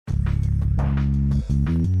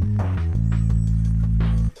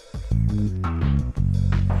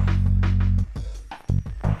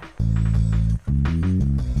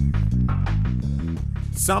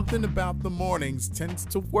Something about the mornings tends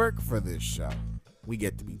to work for this show. We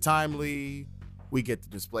get to be timely, we get to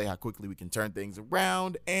display how quickly we can turn things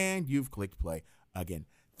around, and you've clicked play again.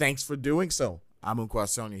 Thanks for doing so. I'm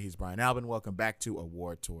Sonia. He's Brian Albin. Welcome back to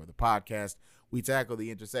Award Tour, the podcast. We tackle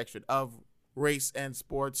the intersection of race and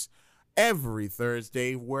sports every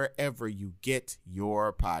Thursday, wherever you get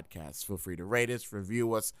your podcasts. Feel free to rate us,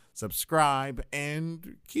 review us, subscribe,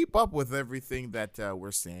 and keep up with everything that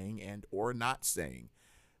we're saying and or not saying.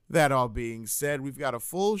 That all being said, we've got a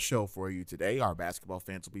full show for you today. Our basketball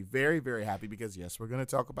fans will be very, very happy because, yes, we're going to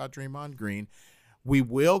talk about Draymond Green. We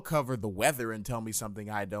will cover the weather and tell me something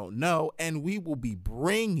I don't know, and we will be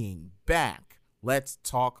bringing back Let's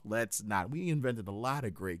Talk, Let's Not. We invented a lot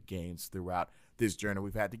of great games throughout this journey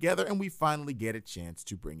we've had together, and we finally get a chance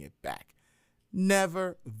to bring it back.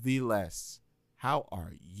 Nevertheless, how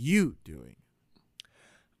are you doing?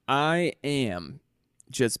 I am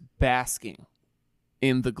just basking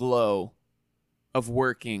in the glow of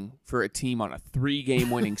working for a team on a 3-game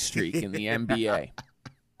winning streak in the NBA.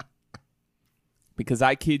 Because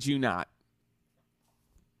I kid you not,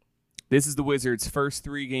 this is the Wizards' first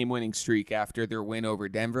 3-game winning streak after their win over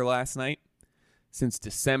Denver last night since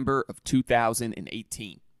December of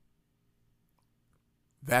 2018.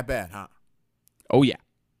 That bad, huh? Oh, yeah.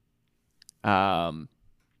 And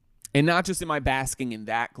not just am I basking in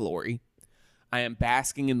that glory, I am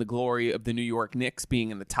basking in the glory of the New York Knicks being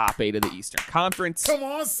in the top 8 of the Eastern Conference. Come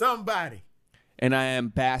on, somebody. And I am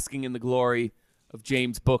basking in the glory of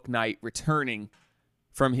James Bouknight returning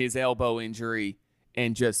from his elbow injury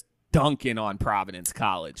and just dunking on Providence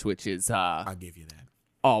College, which is I'll give you that.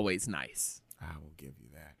 Always nice. I will give you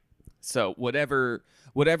that. So whatever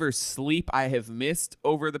sleep I have missed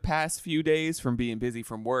over the past few days from being busy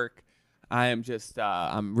from work, I am just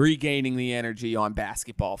I'm regaining the energy on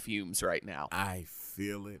basketball fumes right now. I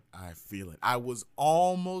feel it. I was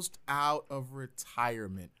almost out of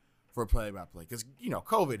retirement for play-by-play because,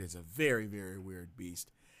 COVID is a very, very weird beast.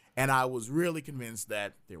 And I was really convinced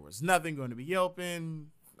that there was nothing going to be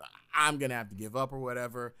open. I'm going to have to give up or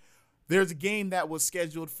whatever. There's a game that was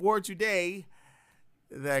scheduled for today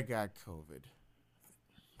that got COVID.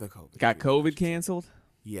 The COVID. Got COVID canceled?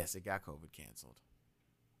 Yes, it got COVID canceled.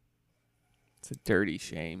 It's a dirty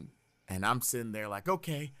shame. And I'm sitting there like,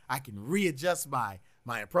 okay, I can readjust my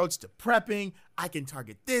approach to prepping. I can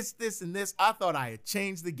target this, and this. I thought I had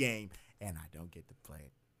changed the game, and I don't get to play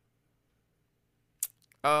it.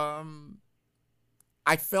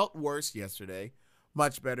 I felt worse yesterday.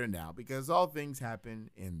 Much better now because all things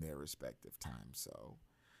happen in their respective times. So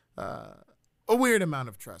a weird amount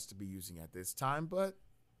of trust to be using at this time, but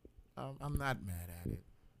I'm not mad at it.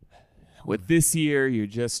 With this year, you're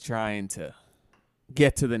just trying to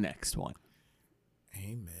get to the next one.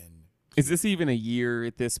 Amen. Is this even a year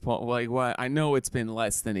at this point? Like, what? I know it's been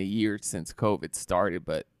less than a year since COVID started,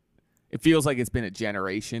 but it feels like it's been a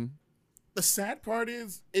generation. The sad part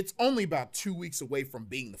is it's only about 2 weeks away from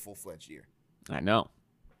being the full-fledged year. I know.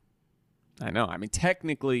 I mean,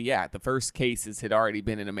 technically, yeah, the first cases had already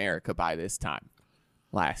been in America by this time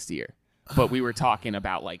last year. But we were talking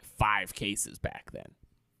about like 5 cases back then.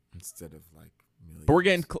 Instead of like millions.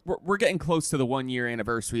 But we're getting close to the 1-year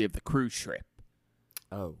anniversary of the cruise trip.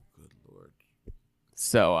 Oh, good Lord.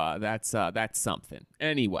 So that's something.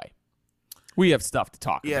 Anyway, we have stuff to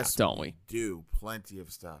talk about, don't we? Do. Plenty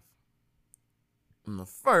of stuff. And the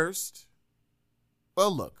first,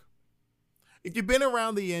 well, look. If you've been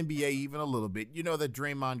around the NBA even a little bit, you know that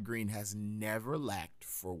Draymond Green has never lacked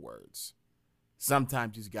for words.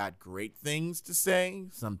 Sometimes he's got great things to say.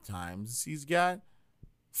 Sometimes he's got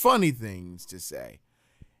funny things to say.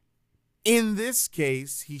 In this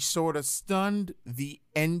case, he sort of stunned the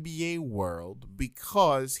NBA world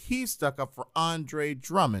because he stuck up for Andre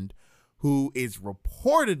Drummond, who is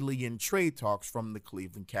reportedly in trade talks from the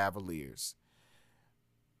Cleveland Cavaliers.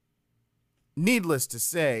 Needless to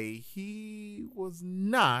say, he was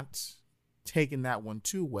not taking that one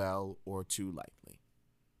too well or too lightly.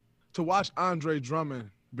 To watch Andre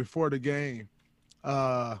Drummond before the game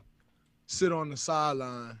sit on the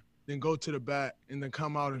sideline, then go to the back, and then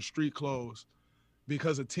come out in street clothes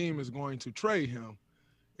because a team is going to trade him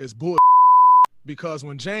is bull. Because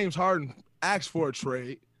when James Harden asked for a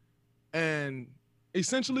trade and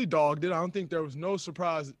essentially dogged it, I don't think there was no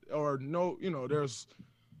surprise or there's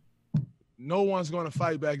no one's going to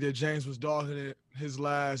fight back that James was dogging it his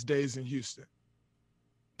last days in Houston.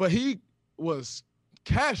 But he was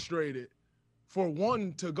castrated for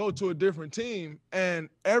wanting to go to a different team, and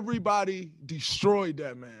everybody destroyed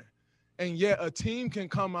that man. And yet a team can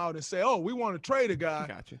come out and say, oh, we want to trade a guy.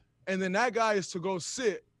 Gotcha. And then that guy is to go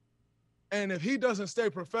sit. And if he doesn't stay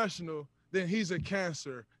professional, then he's a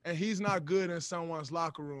cancer and he's not good in someone's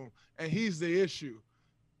locker room and he's the issue.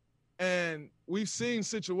 And we've seen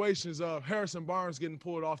situations of Harrison Barnes getting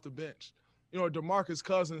pulled off the bench. You know, DeMarcus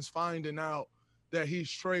Cousins finding out that he's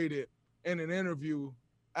traded in an interview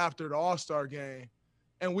after the All-Star game.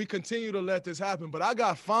 And we continue to let this happen. But I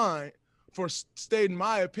got fined for stating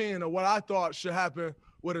my opinion of what I thought should happen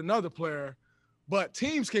with another player. But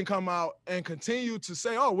teams can come out and continue to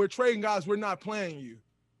say, oh, we're trading guys, we're not playing you.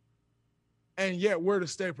 And yet we're to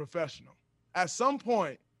stay professional. At some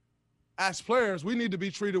point, as players, we need to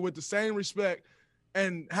be treated with the same respect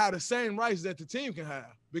and have the same rights that the team can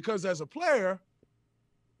have. Because as a player,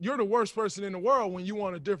 you're the worst person in the world when you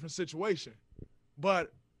want a different situation.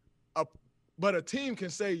 But a team can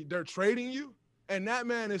say they're trading you, and that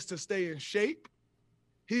man is to stay in shape.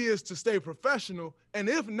 He is to stay professional. And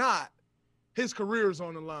if not, his career is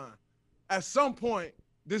on the line. At some point,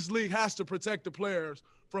 this league has to protect the players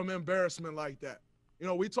from embarrassment like that. You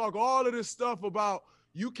know, we talk all of this stuff about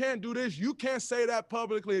you can't do this, you can't say that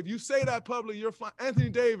publicly. If you say that publicly, you're fine. Anthony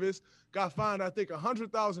Davis got fined, I think,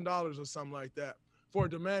 $100,000 or something like that for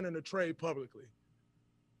demanding a trade publicly.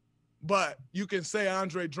 But you can say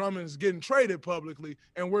Andre Drummond is getting traded publicly,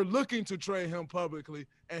 and we're looking to trade him publicly,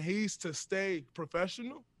 and he's to stay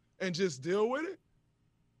professional and just deal with it.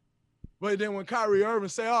 But then when Kyrie Irving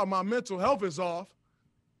say, oh, my mental health is off,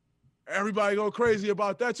 everybody go crazy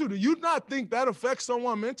about that too. Do you not think that affects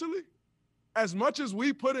someone mentally? As much as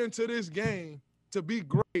we put into this game to be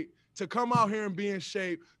great, to come out here and be in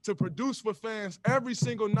shape, to produce for fans every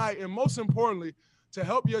single night, and most importantly, to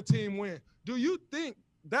help your team win, do you think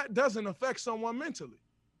that doesn't affect someone mentally?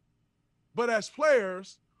 But as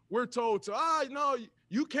players, we're told to, no,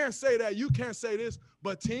 you can't say that, you can't say this,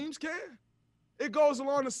 but teams can. It goes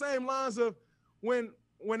along the same lines of when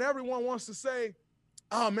everyone wants to say,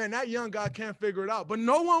 oh, man, that young guy can't figure it out. But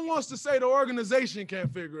no one wants to say the organization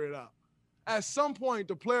can't figure it out. At some point,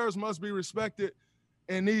 the players must be respected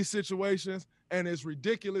in these situations, and it's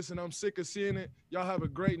ridiculous, and I'm sick of seeing it. Y'all have a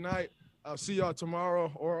great night. I'll see y'all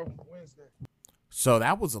tomorrow or Wednesday. So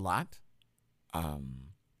that was a lot.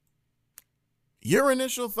 Your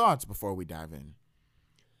initial thoughts before we dive in.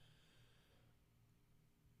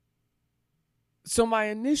 So my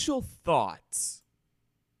initial thoughts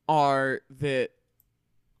are that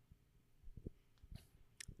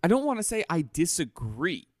I don't want to say I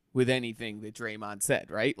disagree with anything that Draymond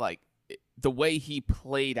said, right? Like, the way he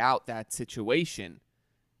played out that situation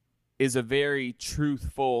is a very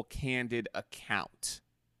truthful, candid account,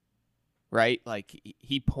 right? Like,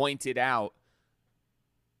 he pointed out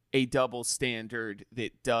a double standard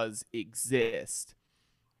that does exist.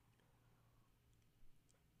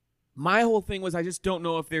 My whole thing was I just don't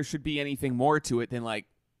know if there should be anything more to it than, like,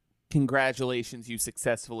 congratulations, you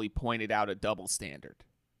successfully pointed out a double standard.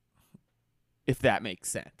 If that makes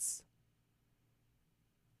sense.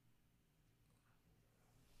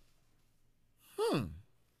 You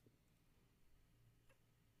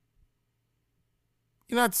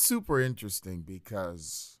know, it's super interesting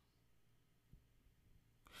because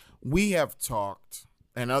we have talked,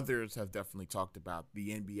 and others have definitely talked about the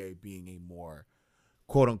NBA being a more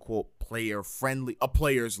quote-unquote a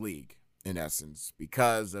players league, in essence,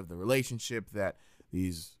 because of the relationship that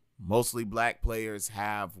these mostly black players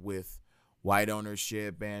have with white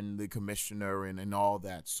ownership and the commissioner and all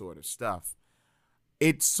that sort of stuff.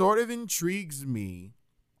 It sort of intrigues me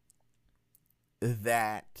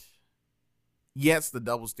that, yes, the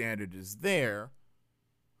double standard is there,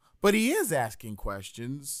 but he is asking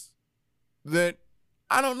questions that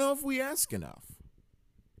I don't know if we ask enough.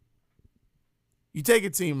 You take a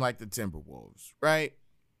team like the Timberwolves, right?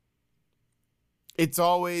 It's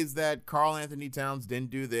always that Karl Anthony Towns didn't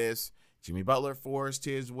do this, Jimmy Butler forced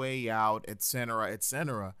his way out, et cetera, et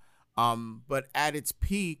cetera. But at its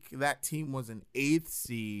peak, that team was an 8th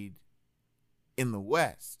seed in the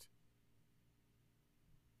West.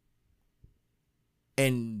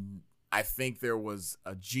 And I think there was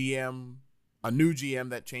a new GM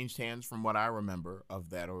that changed hands from what I remember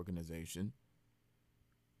of that organization.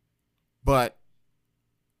 But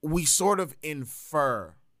we sort of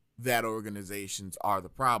infer that organizations are the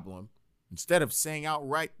problem instead of saying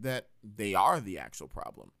outright that they are the actual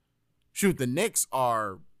problem. Shoot, the Knicks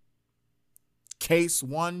are case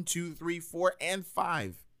 1, 2, 3, 4, and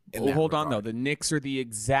 5. Hold on, though. The Knicks are the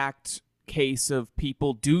exact case of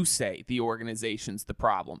people do say the organization's the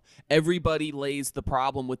problem. Everybody lays the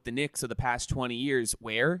problem with the Knicks of the past 20 years.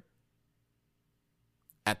 Where?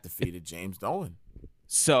 At the feet of James Dolan.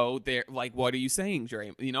 So they're like, what are you saying,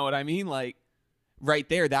 Dray? You know what I mean? Like, right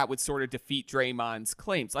there, that would sort of defeat Draymond's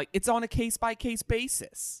claims. Like, it's on a case-by-case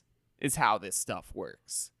basis is how this stuff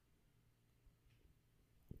works.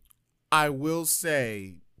 I will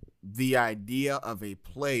say the idea of a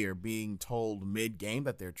player being told mid-game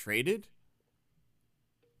that they're traded,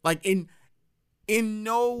 like in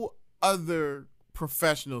no other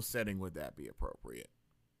professional setting would that be appropriate.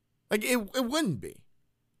 Like it wouldn't be.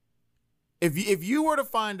 If you were to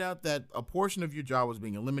find out that a portion of your job was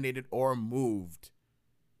being eliminated or moved,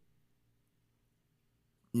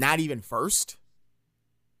 not even first,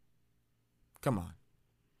 come on.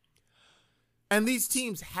 And these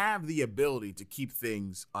teams have the ability to keep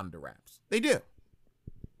things under wraps. They do.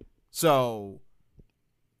 So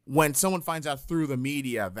when someone finds out through the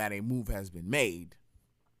media that a move has been made,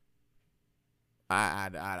 I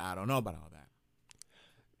don't know about all that.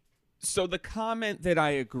 So the comment that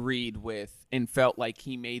I agreed with and felt like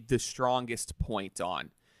he made the strongest point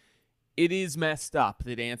on, it is messed up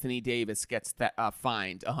that Anthony Davis gets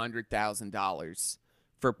fined $100,000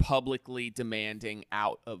 for publicly demanding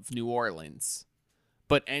out of New Orleans.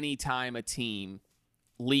 But anytime a team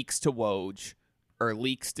leaks to Woj or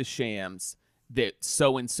leaks to Shams that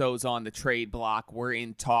so-and-so's on the trade block, we're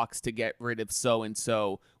in talks to get rid of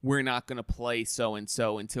so-and-so, we're not going to play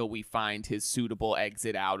so-and-so until we find his suitable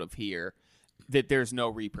exit out of here, that there's no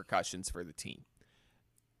repercussions for the team.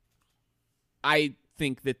 I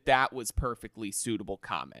think that was perfectly suitable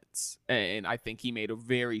comments, and I think he made a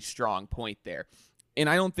very strong point there. And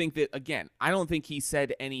I don't think that, again, I don't think he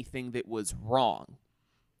said anything that was wrong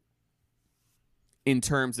in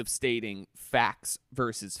terms of stating facts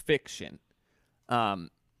versus fiction.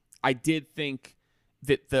 I did think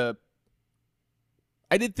the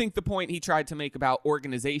point he tried to make about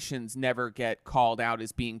organizations never get called out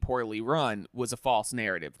as being poorly run was a false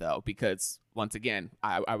narrative, though, because once again,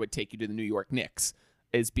 I would take you to the New York Knicks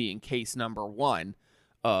as being case number one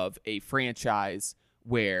of a franchise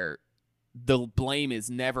where the blame is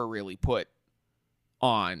never really put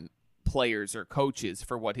on players or coaches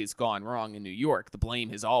for what has gone wrong in New York. The blame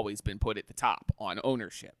has always been put at the top on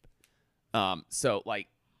ownership. So like,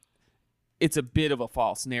 it's a bit of a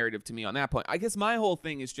false narrative to me on that point. I guess my whole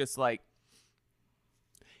thing is just like,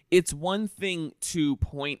 it's one thing to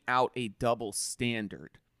point out a double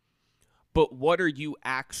standard, but what are you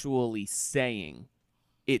actually saying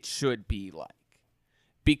it should be like?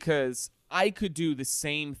 Because I could do the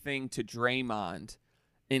same thing to Draymond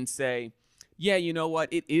and say, yeah, you know what?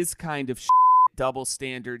 It is kind of double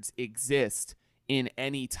standards exist in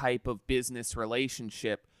any type of business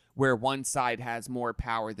relationship where one side has more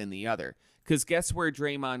power than the other. Because guess where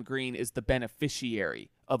Draymond Green is the beneficiary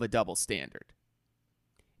of a double standard?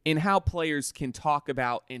 In how players can talk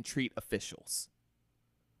about and treat officials.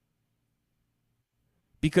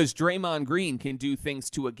 Because Draymond Green can do things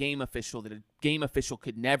to a game official that a game official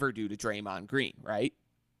could never do to Draymond Green, right?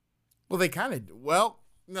 Well, they kind of,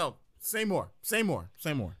 no, say more.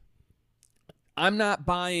 I'm not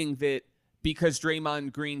buying that because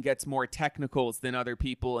Draymond Green gets more technicals than other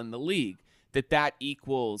people in the league, that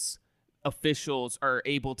equals officials are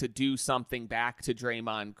able to do something back to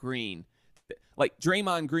Draymond Green. Like,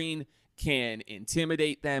 Draymond Green can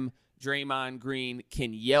intimidate them. Draymond Green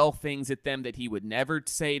can yell things at them that he would never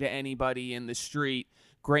say to anybody in the street.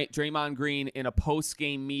 Draymond Green in a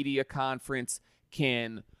post-game media conference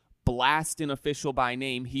can blast an official by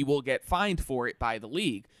name. He will get fined for it by the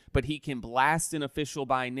league, but he can blast an official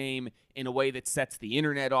by name in a way that sets the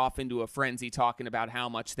internet off into a frenzy talking about how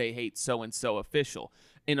much they hate so-and-so official.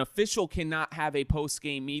 An official cannot have a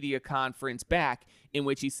post-game media conference back in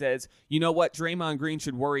which he says, you know what, Draymond Green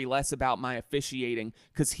should worry less about my officiating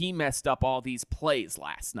because he messed up all these plays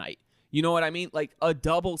last night. You know what I mean? Like, a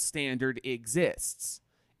double standard exists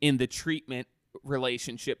in the treatment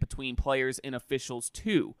relationship between players and officials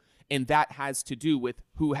too. And that has to do with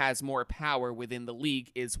who has more power within the league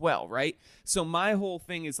as well, right? So my whole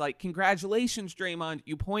thing is like, congratulations, Draymond.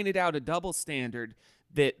 You pointed out a double standard,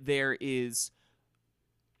 that there is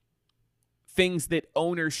things that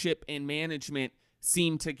ownership and management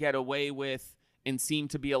seem to get away with and seem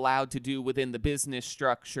to be allowed to do within the business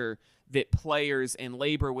structure that players and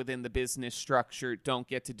labor within the business structure don't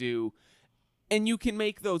get to do. And you can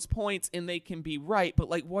make those points and they can be right, but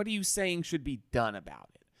like, what are you saying should be done about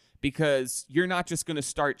it? Because you're not just going to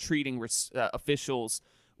start treating officials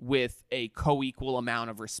with a co-equal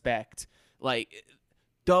amount of respect. Like,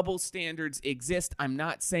 double standards exist. I'm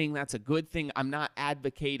not saying that's a good thing. I'm not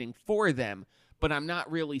advocating for them, but I'm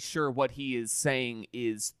not really sure what he is saying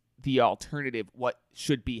is the alternative, what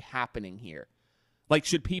should be happening here. Like,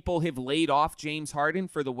 should people have laid off James Harden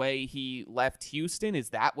for the way he left Houston? Is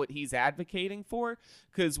that what he's advocating for?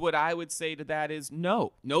 Because what I would say to that is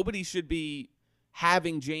no. Nobody should be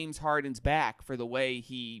having James Harden's back for the way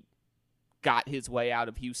he got his way out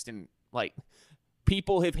of Houston. Like,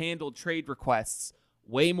 People have handled trade requests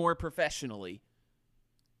way more professionally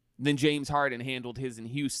than James Harden handled his in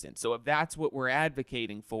Houston. So if that's what we're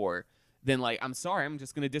advocating for, then, like, I'm sorry, I'm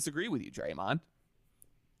just going to disagree with you, Draymond.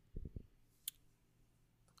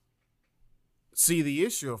 See, the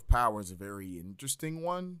issue of power is a very interesting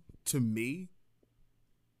one to me,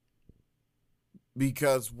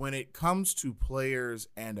 because when it comes to players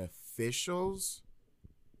and officials,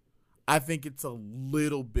 I think it's a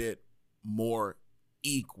little bit more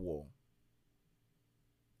equal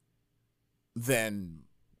than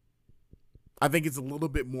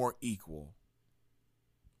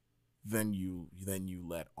you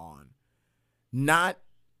let on.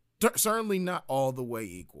 Certainly not all the way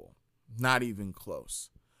equal, not even close.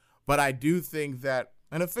 But I do think that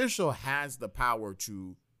an official has the power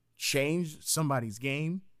to change somebody's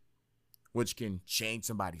game, which can change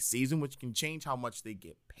somebody's season, which can change how much they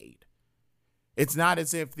get paid. It's not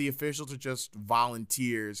as if the officials are just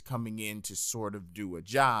volunteers coming in to sort of do a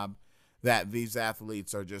job that these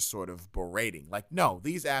athletes are just sort of berating. Like, no,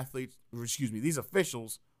 these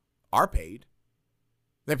officials are paid.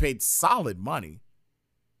 They're paid solid money.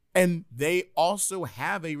 And they also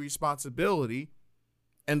have a responsibility.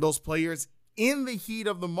 And those players, in the heat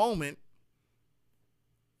of the moment,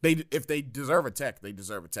 if they deserve a tech, they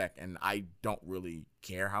deserve a tech. And I don't really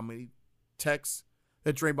care how many techs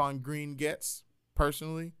that Draymond Green gets,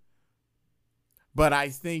 personally. But I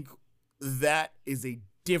think that is a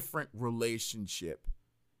different relationship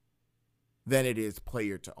than it is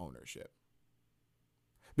player to ownership.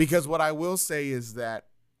 Because what I will say is that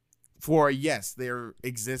yes, there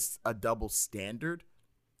exists a double standard.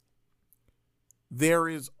 There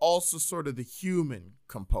is also sort of the human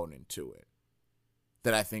component to it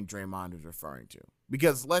that I think Draymond is referring to.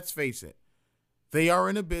 Because let's face it, they are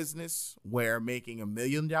in a business where making $1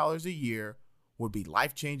 million a year would be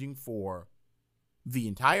life-changing for the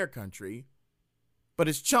entire country, but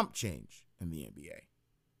it's chump change in the NBA.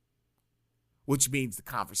 Which means the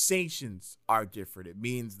conversations are different. It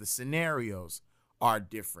means the scenarios are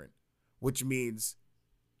different. Which means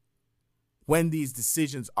when these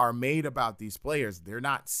decisions are made about these players, they're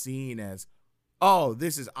not seen as, oh,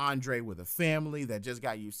 this is Andre with a family that just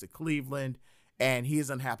got used to Cleveland and he is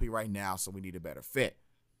unhappy right now, so we need a better fit.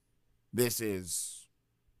 This is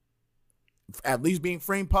at least being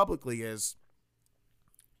framed publicly as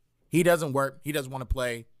he doesn't work, he doesn't want to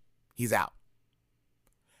play, he's out.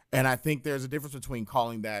 And I think there's a difference between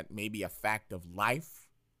calling that maybe a fact of life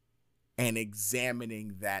and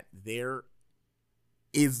examining that there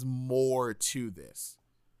is more to this.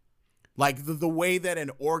 Like the way that an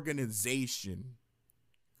organization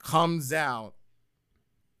comes out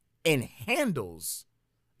and handles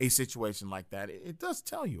a situation like that, it does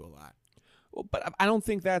tell you a lot. Well, but I don't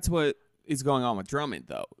think that's what is going on with Drummond,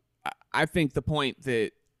 though. I think the point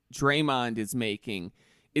that Draymond is making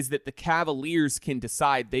is that the Cavaliers can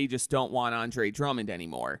decide they just don't want Andre Drummond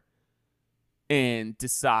anymore and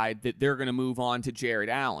decide that they're going to move on to Jared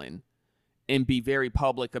Allen and be very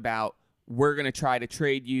public about, we're going to try to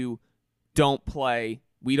trade you, don't play,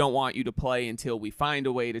 we don't want you to play until we find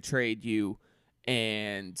a way to trade you,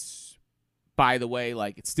 and by the way,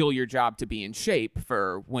 like, it's still your job to be in shape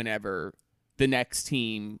for whenever the next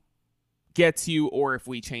team gets you, or if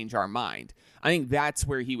we change our mind. I think that's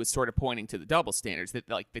where he was sort of pointing to the double standards, that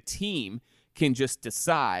like the team can just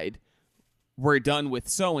decide, we're done with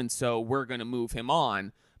so-and-so, we're going to move him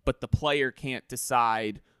on, but the player can't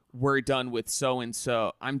decide, we're done with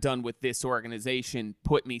so-and-so, I'm done with this organization,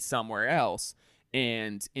 put me somewhere else.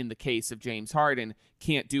 And in the case of James Harden,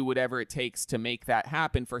 can't do whatever it takes to make that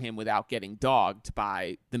happen for him without getting dogged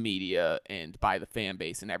by the media and by the fan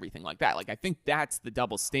base and everything like that. Like, I think that's the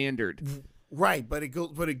double standard. Right, but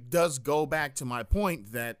it does go back to my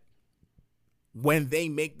point that when they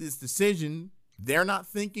make this decision, they're not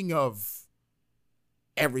thinking of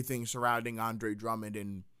everything surrounding Andre Drummond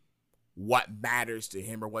and what matters to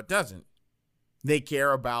him or what doesn't. They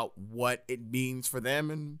care about what it means for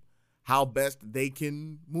them and how best they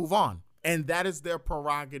can move on. And that is their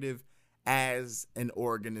prerogative as an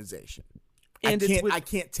organization. And I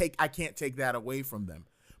can't take that away from them.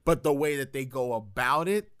 But the way that they go about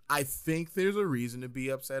it, I think there's a reason to be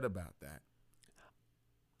upset about that.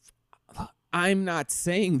 I'm not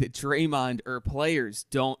saying that Draymond or players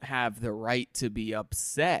don't have the right to be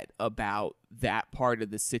upset about that part of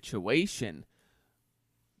the situation.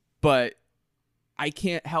 But I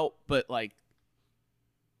can't help but like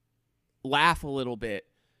laugh a little bit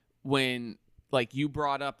when like you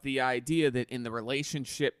brought up the idea that in the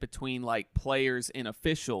relationship between like players and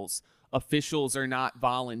officials are not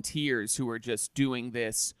volunteers who are just doing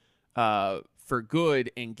this for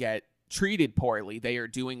good and get treated poorly. They are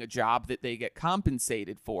doing a job that they get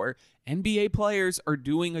compensated for. NBA players are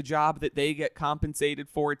doing a job that they get compensated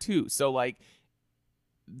for too. So like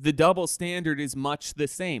the double standard is much the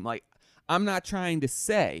same. Like I'm not trying to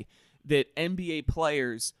say that NBA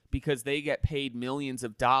players, because they get paid millions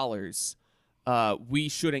of dollars, we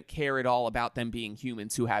shouldn't care at all about them being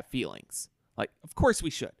humans who have feelings. Like, of course we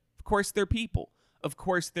should. Of course they're people. Of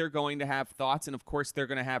course they're going to have thoughts, and of course they're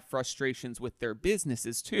going to have frustrations with their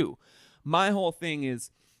businesses too. My whole thing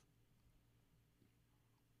is,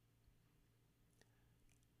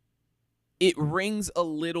 it rings a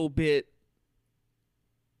little bit.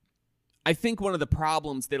 I think one of the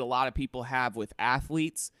problems that a lot of people have with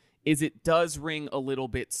athletes is it does ring a little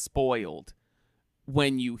bit spoiled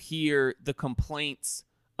when you hear the complaints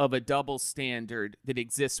of a double standard that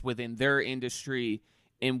exists within their industry,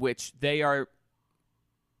 in which they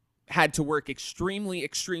had to work extremely,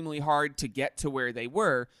 extremely hard to get to where they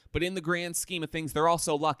were. But in the grand scheme of things, they're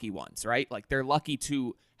also lucky ones, right? Like they're lucky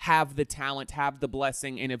to have the talent, have the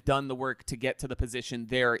blessing, and have done the work to get to the position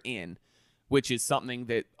they're in, which is something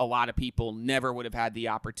that a lot of people never would have had the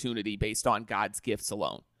opportunity based on God's gifts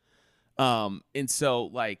alone. And so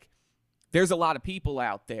like, there's a lot of people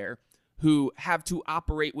out there who have to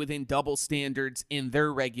operate within double standards in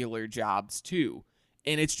their regular jobs too.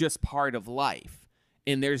 And it's just part of life.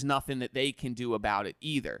 And there's nothing that they can do about it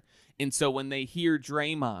either. And so when they hear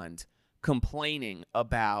Draymond complaining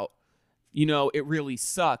about, it really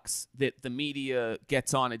sucks that the media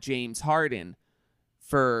gets on a James Harden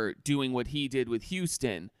for doing what he did with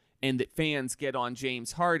Houston, and that fans get on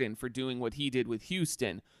James Harden for doing what he did with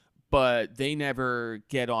Houston, but they never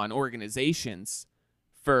get on organizations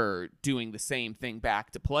for doing the same thing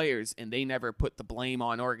back to players, and they never put the blame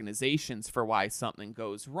on organizations for why something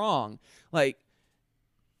goes wrong. Like,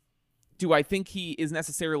 do I think he is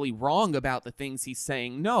necessarily wrong about the things he's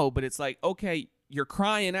saying? No, but it's like, okay, you're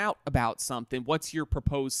crying out about something. What's your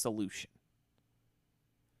proposed solution?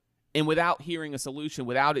 And without hearing a solution,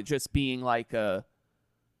 without it just being like a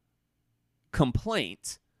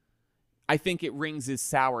complaint, I think it rings as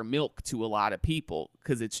sour milk to a lot of people,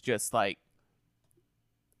 because it's just like,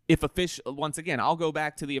 once again, I'll go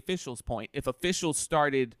back to the officials' point. If officials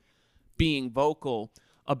started being vocal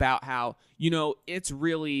about how, it's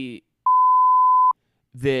really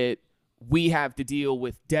that we have to deal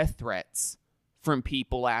with death threats from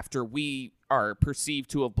people after we are perceived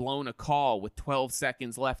to have blown a call with 12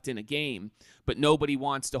 seconds left in a game, but nobody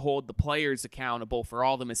wants to hold the players accountable for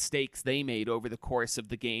all the mistakes they made over the course of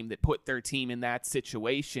the game that put their team in that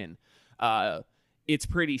situation. It's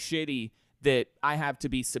pretty shitty that I have to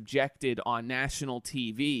be subjected on national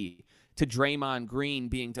TV to Draymond Green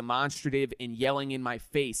being demonstrative and yelling in my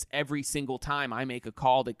face every single time I make a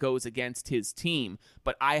call that goes against his team,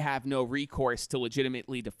 but I have no recourse to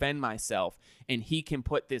legitimately defend myself, and he can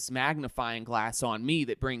put this magnifying glass on me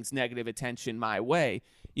that brings negative attention my way.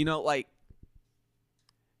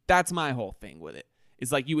 That's my whole thing with it.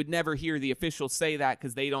 It's like, you would never hear the officials say that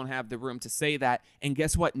because they don't have the room to say that, and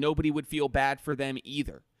guess what? Nobody would feel bad for them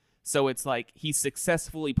either. So it's like, he's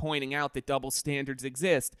successfully pointing out that double standards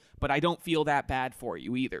exist, but I don't feel that bad for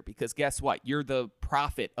you either, because guess what? You're the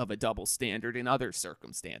prophet of a double standard in other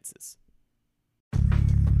circumstances.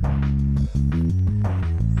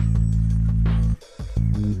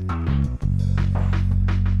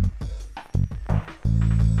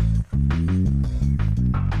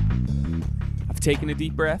 I've taken a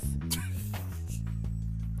deep breath.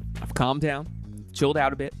 I've calmed down, chilled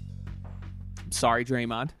out a bit. Sorry,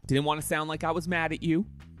 Draymond. Didn't want to sound like I was mad at you.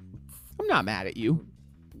 I'm not mad at you.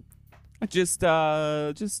 I just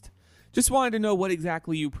wanted to know what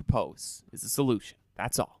exactly you propose is the solution.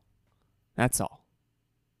 That's all. That's all.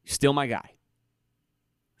 You're still my guy.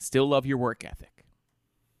 Still love your work ethic.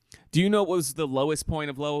 Do you know what was the lowest point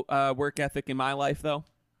of low work ethic in my life, though?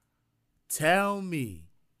 Tell me.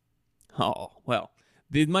 Oh, well,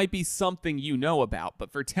 there might be something you know about,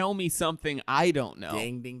 but tell me something I don't know.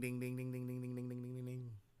 Ding, ding, ding, ding, ding, ding, ding, ding, ding, ding, ding, ding.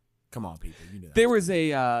 Come on, people. You know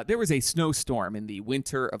that. There was a snowstorm in the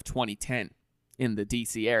winter of 2010 in the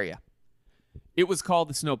D.C. area. It was called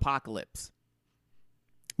the Snowpocalypse.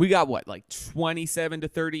 We got what, like 27 to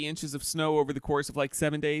 30 inches of snow over the course of like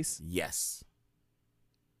 7 days? Yes.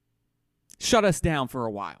 Shut us down for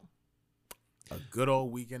a while. A good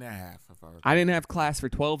old week and a half. I didn't have class for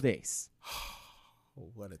 12 days.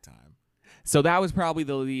 What a time. So that was probably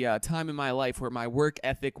the time in my life where my work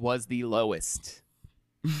ethic was the lowest.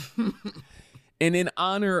 And in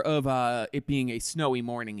honor of it being a snowy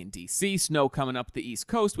morning in D.C., snow coming up the East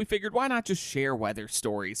Coast, we figured, why not just share weather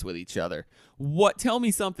stories with each other? Tell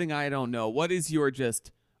me something I don't know. What is your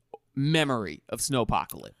just memory of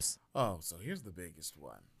Snowpocalypse? Oh, so here's the biggest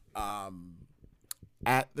one.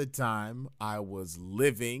 At the time, I was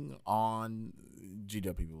living on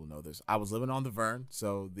GW. People will know this. I was living on the Vern,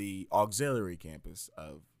 so the auxiliary campus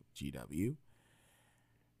of GW.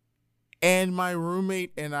 And my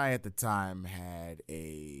roommate and I at the time had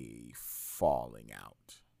a falling out.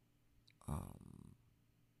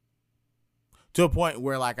 To a point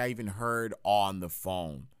where, like, I even heard on the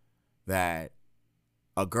phone that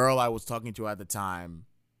a girl I was talking to at the time,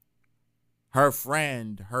 her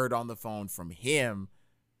friend heard on the phone from him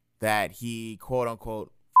that he, quote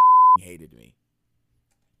unquote, hated me.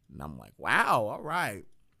 And I'm like, wow, all right.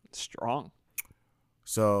 Strong.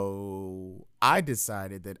 So I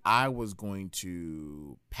decided that I was going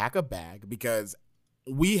to pack a bag because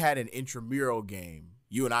we had an intramural game.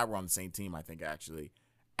 You and I were on the same team, I think, actually,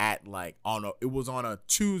 at like it was on a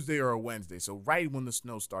Tuesday or a Wednesday. So right when the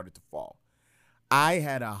snow started to fall, I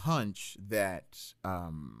had a hunch that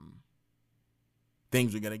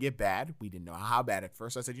things were going to get bad. We didn't know how bad at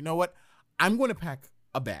first. I said, you know what? I'm going to pack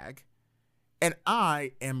a bag and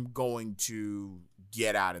I am going to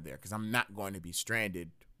get out of there because I'm not going to be stranded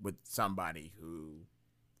with somebody who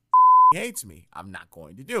hates me. I'm not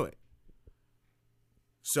going to do it.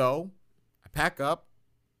 So I pack up,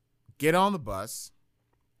 get on the bus.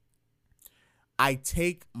 I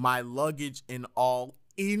take my luggage and all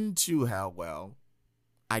into Hellwell.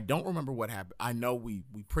 I don't remember what happened. I know we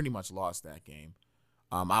pretty much lost that game.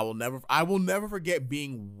 I will never forget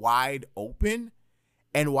being wide open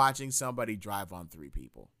and watching somebody drive on 3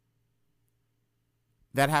 people.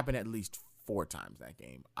 That happened at least 4 times that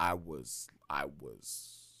game. I was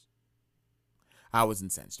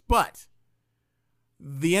incensed. But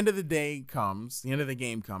the end of the game comes,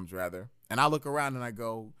 and I look around and I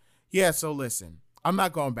go, yeah, so listen, I'm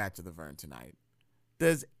not going back to the Vern tonight.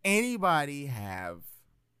 Does anybody have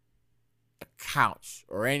a couch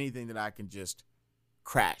or anything that I can just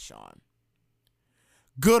crash on?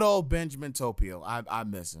 Good old Benjamin Topiel. I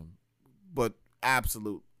miss him. But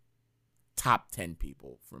absolute top 10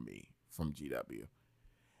 people for me from GW.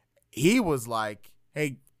 He was like,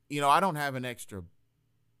 hey, I don't have an extra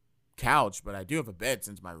couch, but I do have a bed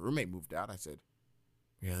since my roommate moved out. I said,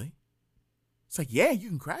 really? It's like, yeah, you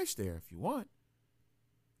can crash there if you want.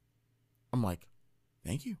 I'm like,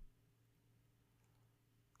 thank you.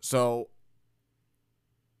 So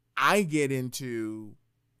I get into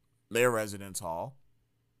their residence hall.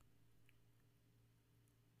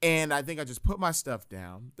 And I think I just put my stuff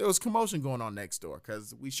down. There was commotion going on next door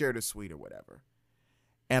because we shared a suite or whatever.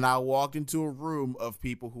 And I walked into a room of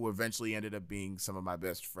people who eventually ended up being some of my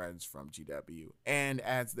best friends from GW. And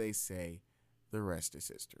as they say, the rest is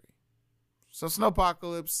history. So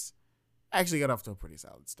Snowpocalypse actually got off to a pretty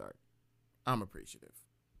solid start. I'm appreciative.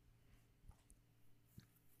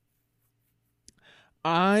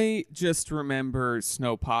 I just remember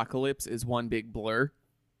Snowpocalypse is one big blur.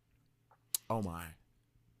 Oh my.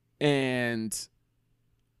 And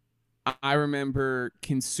I remember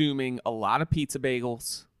consuming a lot of pizza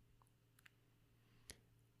bagels.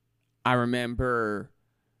 I remember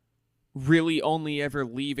really only ever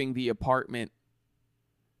leaving the apartment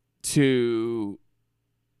to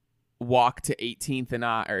walk to 18th and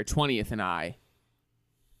I, or 20th and I,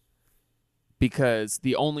 because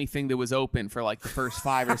the only thing that was open for like the first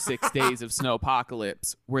 5 or 6 days of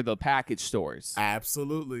Snowpocalypse were the package stores.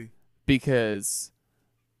 Absolutely. Because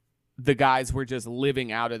the guys were just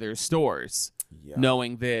living out of their stores,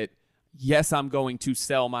 knowing that, yes, I'm going to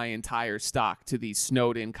sell my entire stock to these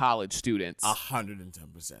snowed in college students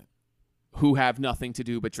 110% who have nothing to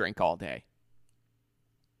do but drink all day.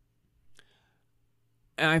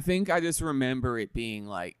 And I think I just remember it being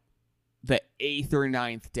like the 8th or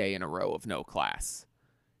 9th day in a row of no class.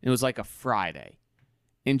 It was like a Friday.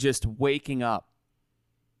 And just waking up,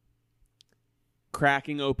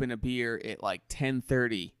 cracking open a beer at like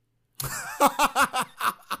 10:30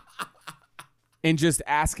 and just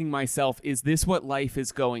asking myself, is this what life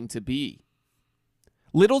is going to be?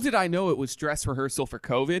 Little did I know it was dress rehearsal for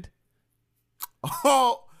COVID.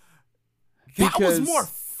 Oh, that was more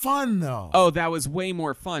fun, though. Oh, that was way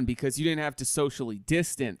more fun because you didn't have to socially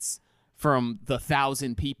distance from the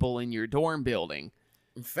 1,000 people in your dorm building.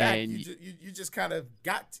 In fact, you just kind of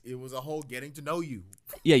it was a whole getting to know you.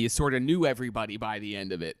 Yeah, you sort of knew everybody by the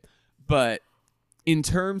end of it. But in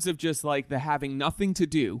terms of just like the having nothing to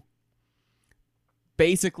do,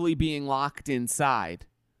 basically being locked inside,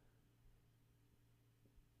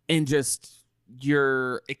 and just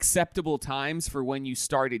your acceptable times for when you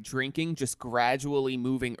started drinking just gradually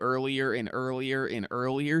moving earlier and earlier and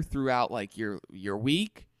earlier throughout like your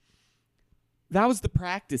week. That was the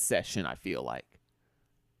practice session, I feel like.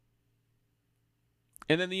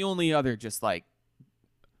 And then the only other just like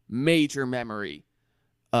major memory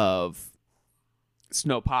of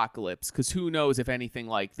Snowpocalypse, because who knows if anything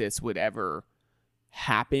like this would ever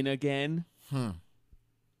happen again.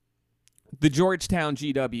 The Georgetown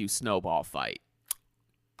GW snowball fight.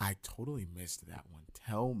 I totally missed that one.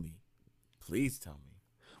 Tell me. Please tell me.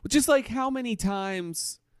 Just like how many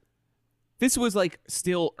times this was like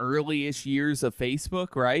still early-ish years of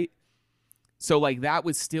Facebook, right? So like that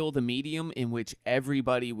was still the medium in which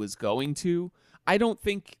everybody was going to. I don't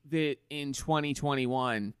think that in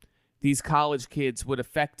 2021 these college kids would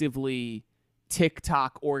effectively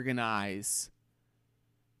TikTok organize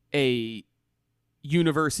a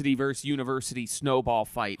university versus university snowball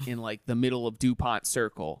fight in like the middle of DuPont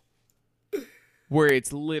Circle, where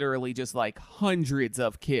it's literally just like hundreds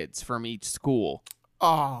of kids from each school.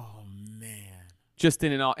 Oh man. Just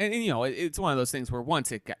in and all, and you know, it's one of those things where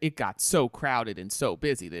once it got so crowded and so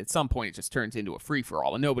busy that at some point it just turns into a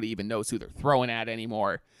free-for-all and nobody even knows who they're throwing at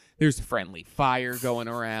anymore. There's friendly fire going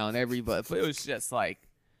around, everybody. It was just like,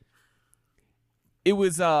 it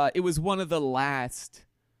was one of the last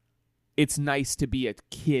it's nice to be a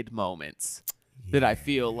kid moments that I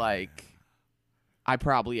feel like I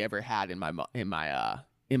probably ever had in my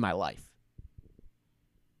life.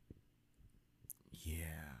 Yeah.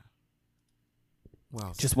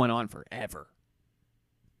 Well, just went on forever.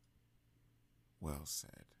 Well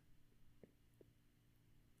said.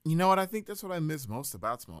 You know what? I think that's what I miss most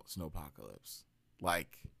about Snowpocalypse.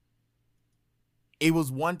 Like, it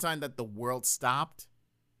was one time that the world stopped.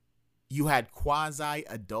 You had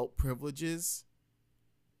quasi-adult privileges.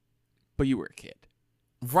 But you were a kid.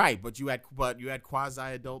 Right, but you had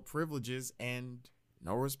quasi-adult privileges and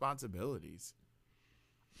no responsibilities.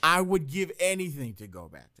 I would give anything to go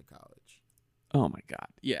back to college. Oh my God.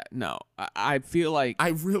 Yeah, no. I feel like I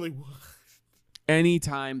really would.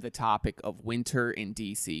 Anytime the topic of winter in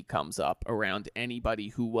DC comes up around anybody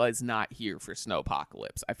who was not here for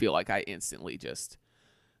Snowpocalypse, I feel like I instantly just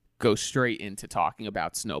go straight into talking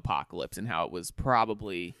about Snowpocalypse and how it was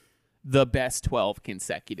probably the best 12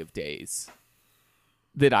 consecutive days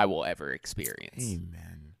that I will ever experience.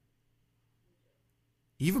 Amen.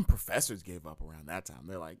 Even professors gave up around that time.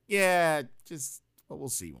 They're like, yeah, but we'll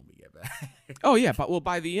see when we get back. Oh, yeah. But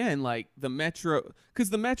by the end, like the metro, because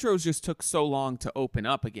the metros just took so long to open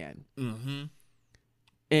up again. Mm-hmm.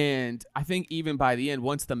 And I think even by the end,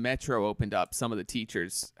 once the metro opened up, some of the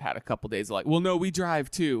teachers had a couple days like, well, no, we drive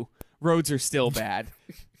too. Roads are still bad.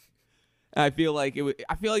 I feel like it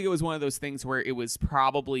was one of those things where it was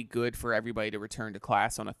probably good for everybody to return to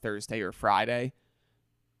class on a Thursday or Friday.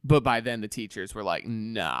 But by then the teachers were like,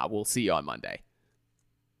 nah, we'll see you on Monday.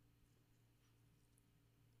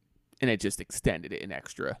 And it just extended it an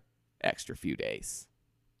extra few days.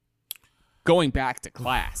 Going back to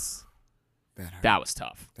class. That was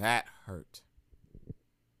tough. That hurt.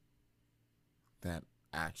 That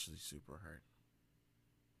actually super hurt.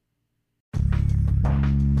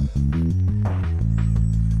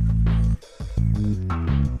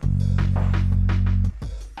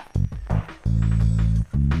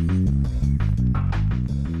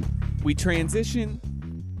 We transition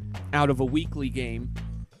out of a weekly game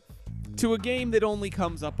to a game that only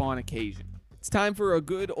comes up on occasion. It's time for a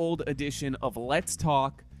good old edition of Let's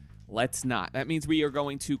Talk, Let's Not. That means we are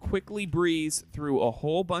going to quickly breeze through a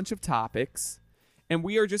whole bunch of topics, and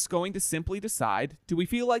we are just going to simply decide, do we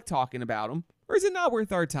feel like talking about them, or is it not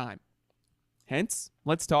worth our time? Hence,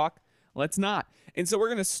 let's talk, let's not. And so we're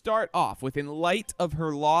going to start off with, in light of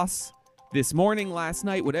her loss this morning, last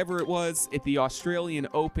night, whatever it was, at the Australian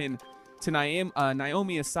Open to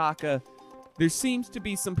Naomi Osaka, there seems to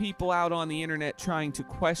be some people out on the internet trying to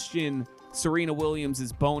question Serena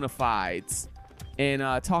Williams' bona fides and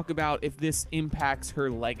talk about if this impacts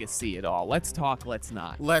her legacy at all. Let's talk, let's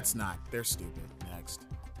not. Let's not. They're stupid. Next.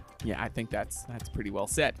 Yeah, I think that's pretty well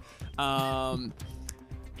said.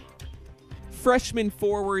 Freshman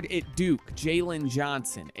forward at Duke, Jalen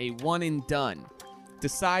Johnson, a one and done,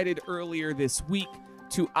 decided earlier this week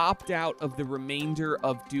to opt out of the remainder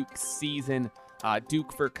of Duke's season.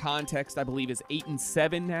 Duke, for context, I believe is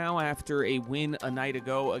 8-7 now after a win a night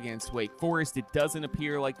ago against Wake Forest. It doesn't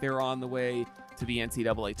appear like they're on the way to the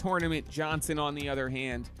NCAA tournament. Johnson, on the other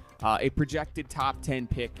hand, a projected top 10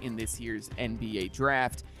 pick in this year's NBA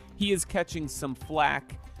draft. He is catching some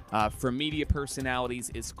flack from media personalities,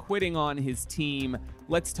 is quitting on his team.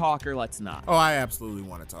 Let's talk or let's not. Oh, I absolutely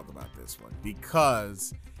want to talk about this one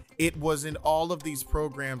because it was in all of these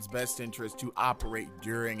programs' best interest to operate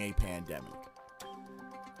during a pandemic.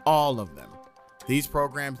 All of them. These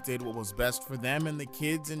programs did what was best for them, and the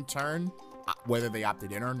kids in turn, whether they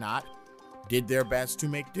opted in or not, did their best to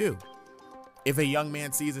make do. If a young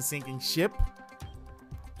man sees a sinking ship,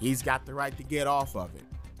 he's got the right to get off of it.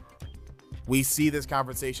 We see this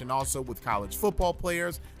conversation also with college football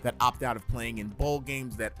players that opt out of playing in bowl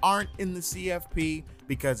games that aren't in the CFP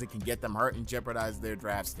because it can get them hurt and jeopardize their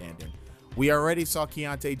draft standing. We already saw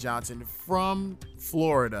Keontae Johnson from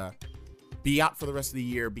Florida be out for the rest of the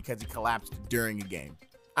year because he collapsed during a game.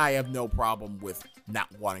 I have no problem with not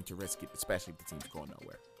wanting to risk it, especially if the team's going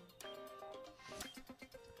nowhere.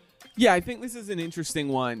 Yeah, I think this is an interesting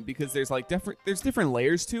one because there's different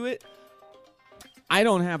layers to it. I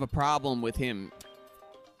don't have a problem with him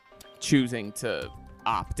choosing to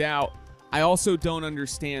opt out. I also don't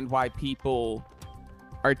understand why people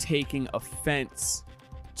are taking offense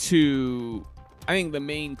to, I think the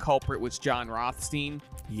main culprit was John Rothstein.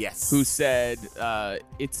 Yes. Who said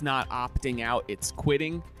it's not opting out, it's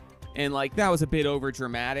quitting. And like that was a bit over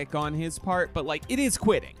dramatic on his part, but like it is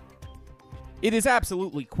quitting. It is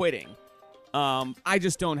absolutely quitting. I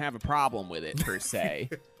just don't have a problem with it per se.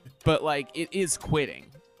 But like it is quitting.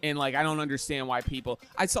 And like I don't understand why people,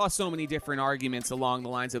 I saw so many different arguments along the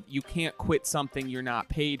lines of you can't quit something you're not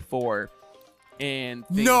paid for and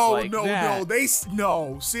things like that.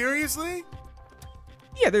 No, seriously?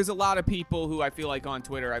 Yeah, there's a lot of people who I feel like on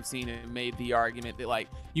Twitter I've seen it made the argument that like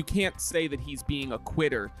you can't say that he's being a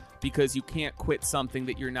quitter because you can't quit something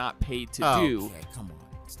that you're not paid to do. Okay, come on.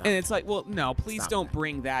 Stop and it's like, well, no, please don't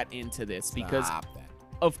bring that into this because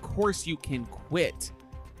of course you can quit.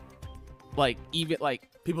 Like even like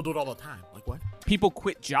people do it all the time. Like what? People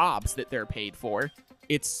quit jobs that they're paid for.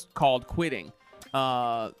 It's called quitting.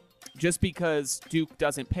 Just because Duke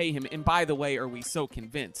doesn't pay him. And by the way, are we so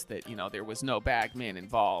convinced that, you know, there was no bag man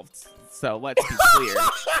involved? So let's be clear.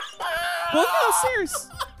 Well, no, serious.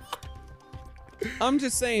 I'm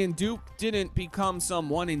just saying Duke didn't become some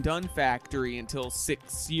one and done factory until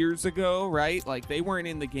 6 years ago, right? Like they weren't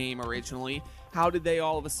in the game originally. How did they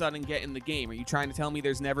all of a sudden get in the game? Are you trying to tell me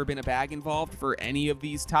there's never been a bag involved for any of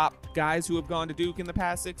these top guys who have gone to Duke in the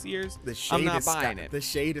past 6 years? I'm not buying it. The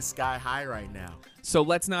shade is sky high right now. So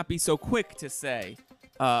let's not be so quick to say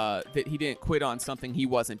that he didn't quit on something he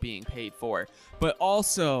wasn't being paid for. But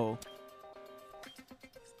also...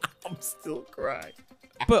 I'm still crying.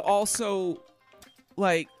 But also,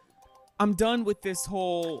 like, I'm done with this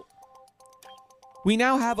whole... We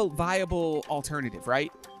now have a viable alternative,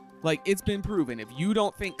 right? Like, it's been proven. If you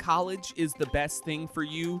don't think college is the best thing for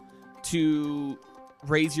you to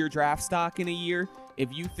raise your draft stock in a year,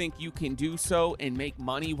 if you think you can do so and make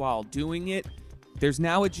money while doing it, there's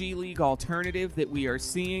now a G League alternative that we are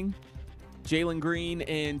seeing. Jalen Green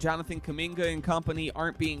and Jonathan Kuminga and company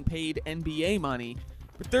aren't being paid NBA money,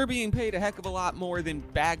 but they're being paid a heck of a lot more than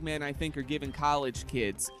bagmen, I think, are giving college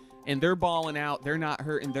kids. And they're balling out. They're not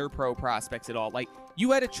hurting their pro prospects at all. Like,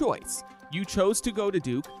 you had a choice. You chose to go to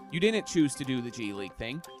Duke. You didn't choose to do the G League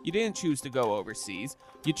thing. You didn't choose to go overseas.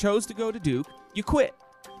 You chose to go to Duke. You quit.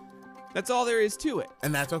 That's all there is to it.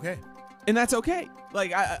 And that's okay. And that's okay.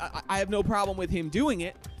 Like, I have no problem with him doing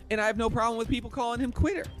it, and I have no problem with people calling him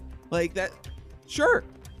quitter. Like, that, sure.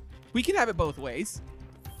 We can have it both ways.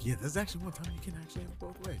 Yeah, there's actually one time you can actually have it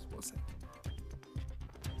both ways. We'll see.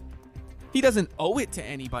 He doesn't owe it to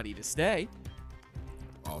anybody to stay.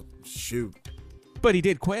 Oh, shoot. But he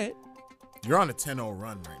did quit. You're on a 10-0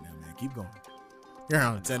 run right now, man. Keep going. You're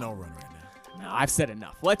on a 10-0 run right now. No, I've said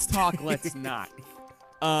enough. Let's talk. Let's not.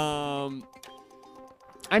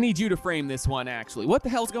 I need you to frame this one, actually. What the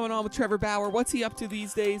hell's going on with Trevor Bauer? What's he up to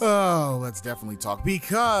these days? Oh, let's definitely talk.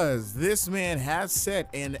 Because this man has set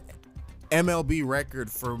an MLB record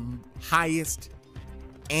for highest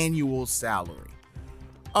annual salary.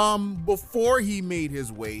 Before he made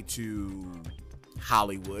his way to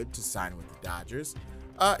Hollywood to sign with the Dodgers,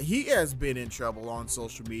 he has been in trouble on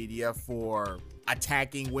social media for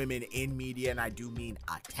attacking women in media, and I do mean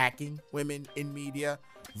attacking women in media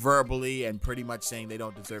verbally and pretty much saying they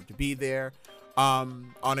don't deserve to be there.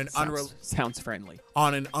 Sounds friendly.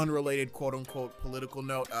 On an unrelated quote unquote political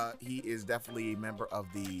note, he is definitely a member of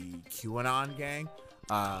the QAnon gang.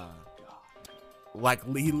 Like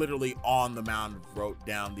he literally on the mound wrote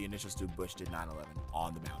down the initials to Bush did 9/11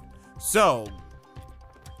 on the mound. So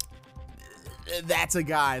that's a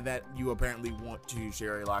guy that you apparently want to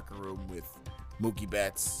share a locker room with Mookie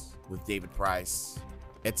Betts, with David Price,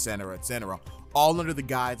 etc., etc., all under the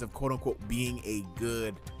guise of quote unquote being a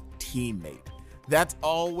good teammate. That's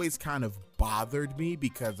always kind of bothered me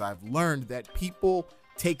because I've learned that people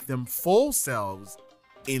take them full selves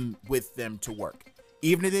in with them to work.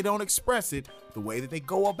 Even if they don't express it, the way that they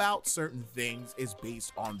go about certain things is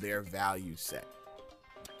based on their value set.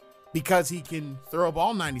 Because he can throw a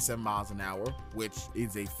ball 97 miles an hour, which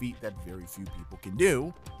is a feat that very few people can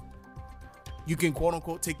do, you can quote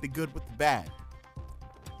unquote take the good with the bad.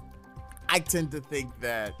 I tend to think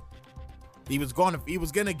that he was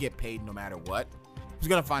gonna get paid no matter what. He was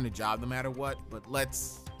gonna find a job no matter what. But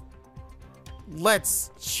let's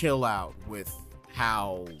chill out with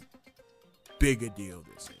how big a deal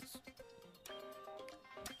this is.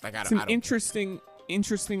 Like, It's an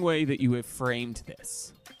interesting way that you have framed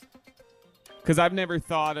this. Because I've never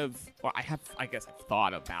thought of, well, I guess I've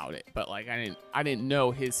thought about it, but like I didn't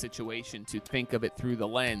know his situation to think of it through the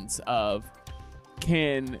lens of,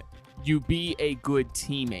 can you be a good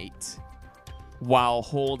teammate while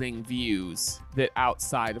holding views that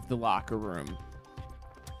outside of the locker room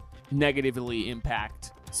negatively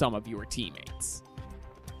impact some of your teammates?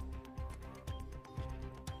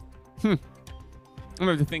 I'm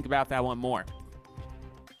gonna have to think about that one more.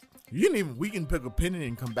 We can pick a pin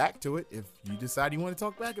and come back to it if you decide you want to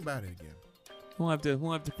talk back about it again. We'll have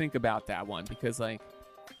to think about that one, because like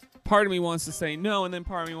part of me wants to say no, and then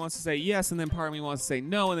part of me wants to say yes, and then part of me wants to say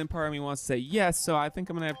no, and then part of me wants to say yes. So I think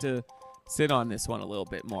I'm gonna have to sit on this one a little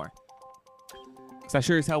bit more, because I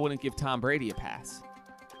sure as hell wouldn't give Tom Brady a pass.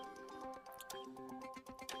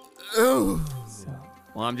 Oh.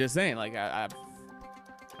 Well, I'm just saying, like I've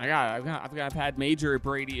had major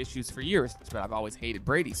Brady issues for years, but I've always hated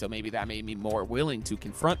Brady. So maybe that made me more willing to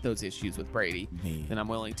confront those issues with Brady than I'm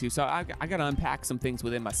willing to. So I got to unpack some things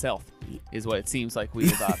within myself, is what it seems like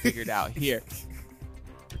we've figured out here.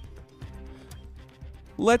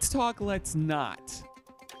 Let's talk, let's not.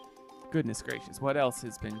 Goodness gracious, what else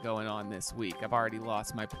has been going on this week? I've already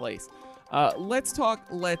lost my place. Let's talk,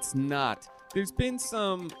 let's not. There's been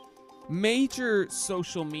some major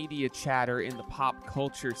social media chatter in the pop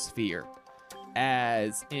culture sphere,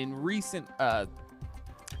 as in recent FX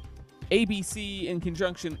in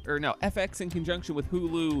conjunction with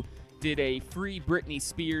Hulu did a Free Britney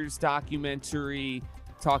Spears documentary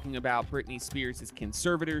talking about Britney Spears'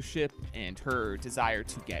 conservatorship and her desire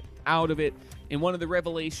to get out of it. And one of the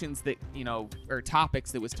revelations that, or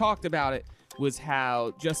topics that was talked about it, was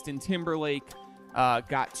how Justin Timberlake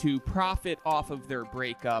got to profit off of their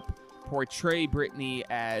breakup, portray Britney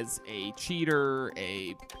as a cheater,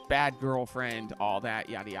 a bad girlfriend, all that,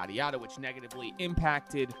 yada, yada, yada, which negatively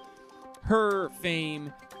impacted her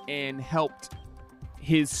fame and helped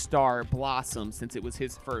his star blossom since it was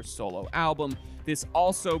his first solo album. This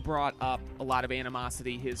also brought up a lot of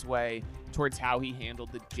animosity his way towards how he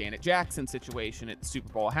handled the Janet Jackson situation at the Super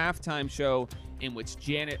Bowl halftime show, in which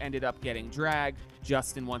Janet ended up getting dragged.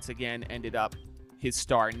 Justin once again ended up his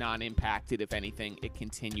star non-impacted. If anything, it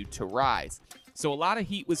continued to rise. So a lot of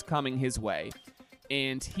heat was coming his way,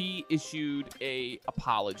 and he issued a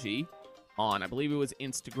apology on, I believe it was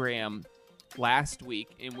Instagram last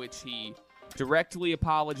week, in which he directly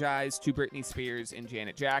apologized to Britney Spears and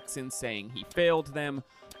Janet Jackson, saying he failed them.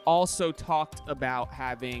 Also talked about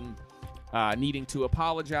needing to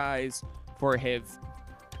apologize for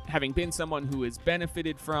having been someone who has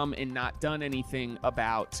benefited from and not done anything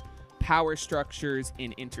about power structures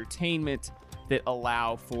in entertainment that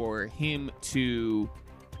allow for him to,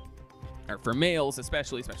 or for males,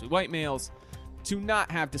 especially white males, to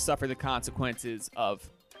not have to suffer the consequences of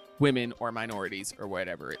women or minorities or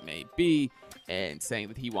whatever it may be, and saying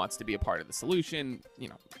that he wants to be a part of the solution.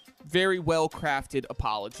 Very well crafted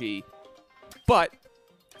apology, but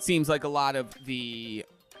seems like a lot of the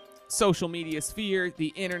social media sphere,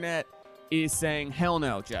 the internet, is saying, hell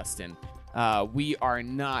no, Justin. We are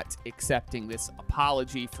not accepting this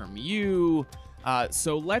apology from you.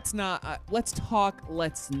 So let's talk,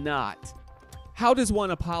 let's not. How does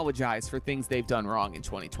one apologize for things they've done wrong in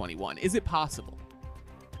 2021? Is it possible?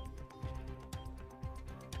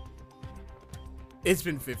 It's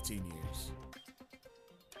been 15 years.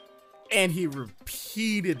 And he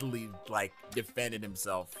repeatedly, defended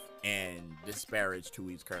himself and disparaged who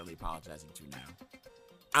he's currently apologizing to now.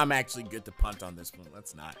 I'm actually good to punt on this one.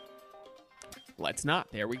 Let's not. Let's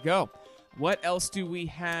not. There we go. What else do we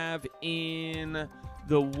have in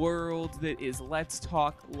the world that is let's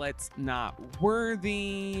talk, let's not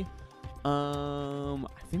worthy? I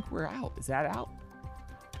think we're out. Is that out?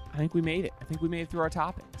 I think we made it. I think we made it through our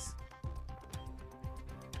topics.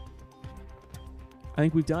 I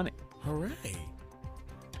think we've done it. Hooray.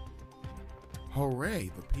 Hooray.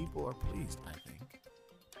 The people are pleased, I think.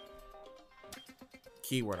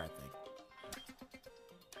 Keyword, I think.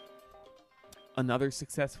 Another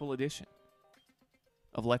successful edition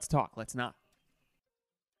of Let's Talk, Let's Not.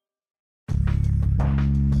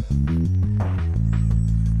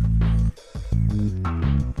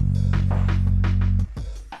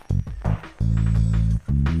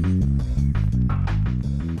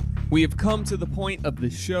 We have come to the point of the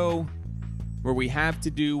show where we have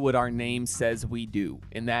to do what our name says we do,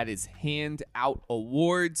 and that is hand out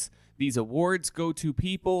awards. These awards go to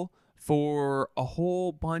people for a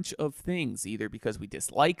whole bunch of things, either because we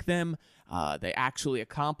dislike them, they actually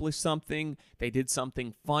accomplished something, they did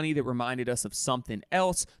something funny that reminded us of something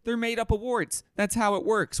else. They're made up awards. That's how it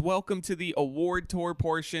works. Welcome to the award tour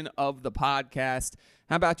portion of the podcast.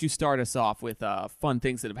 How about you start us off with fun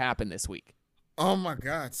things that have happened this week? Oh my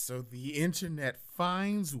God. So the internet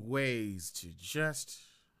finds ways to just...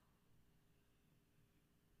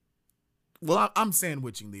 Well, I'm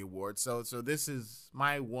sandwiching the awards. So this is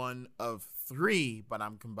my one of three, but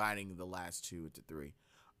I'm combining the last two into three.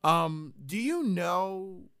 Do you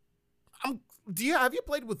know... have you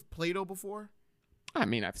played with Play-Doh before? I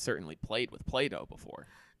mean, I've certainly played with Play-Doh before.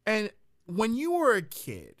 And when you were a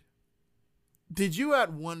kid, did you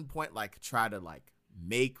at one point try to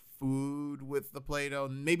make food with the Play-Doh?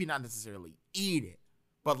 Maybe not necessarily eat it,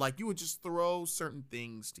 but you would just throw certain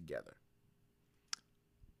things together.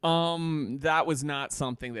 That was not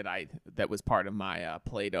something that was part of my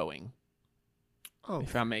Play-Dohing. Oh,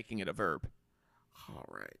 if I'm making it a verb. All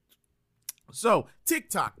right. So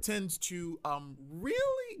TikTok tends to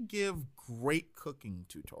really give great cooking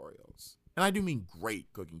tutorials, and I do mean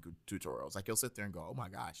great cooking tutorials. You'll sit there and go, "Oh my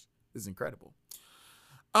gosh, this is incredible."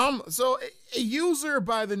 So a user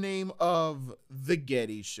by the name of The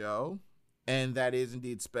Getty Show, and that is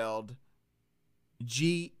indeed spelled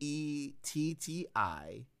Getti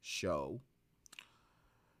Show.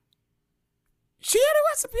 She had a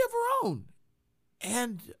recipe of her own,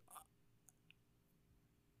 and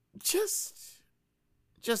just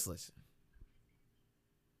listen.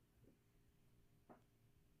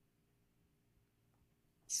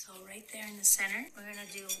 So right there in the center, we're gonna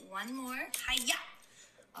do one more. Hi-ya!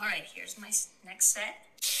 All right, here's my next set.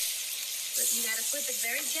 But you gotta flip it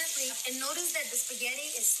very gently. And notice that the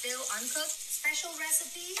spaghetti is still uncooked. Special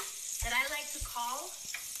recipe that I like to call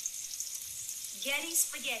Getty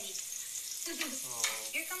Spaghetti.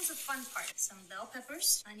 Here comes the fun part. Some bell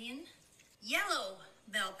peppers, onion, yellow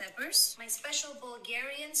bell peppers, my special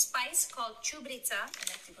Bulgarian spice called chubrica. I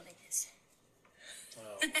like to go like this.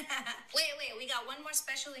 Oh. Wait, we got one more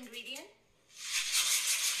special ingredient.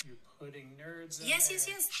 You're putting nerds in Yes.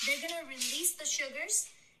 there. They're gonna release the sugars,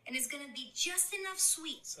 and it's gonna be just enough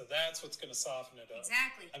sweet. So that's what's going to soften it up.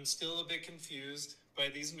 Exactly. I'm still a bit confused by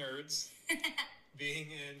these nerds being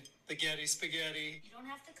in the Getty Spaghetti. You don't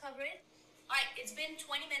have to cover it. All right, it's been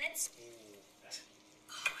 20 minutes.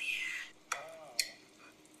 Oh, yeah. Wow.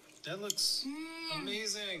 That looks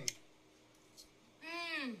amazing.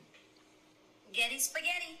 Getty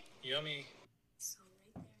Spaghetti. Yummy. So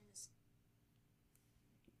right there in this.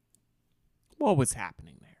 What was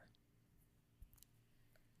happening there?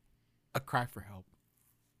 A cry for help.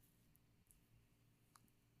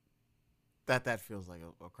 That feels like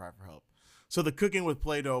a cry for help. So the Cooking with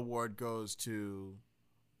Play-Doh award goes to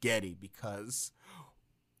Getty because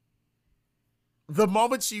the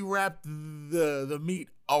moment she wrapped the meat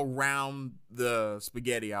around the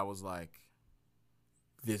spaghetti, I was like,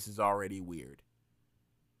 this is already weird.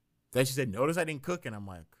 Then she said, notice I didn't cook, and I'm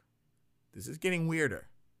like, this is getting weirder.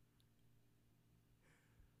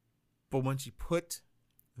 But when she put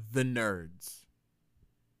the nerds,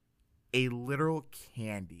 a literal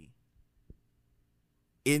candy,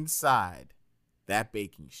 inside that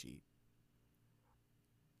baking sheet,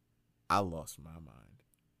 I lost my mind.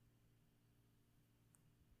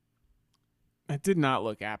 It did not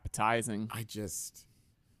look appetizing.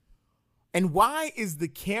 And why is the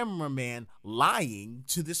cameraman lying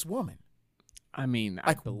to this woman? I mean,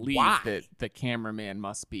 I believe why? that the cameraman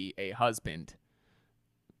must be a husband.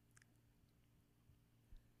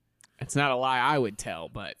 It's not a lie I would tell,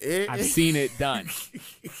 but I've seen it done.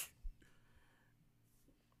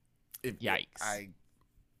 Yikes.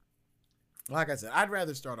 Like I said, I'd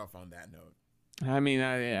rather start off on that note. I mean,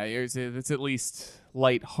 it's at least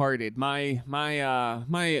lighthearted.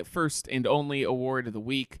 My first and only award of the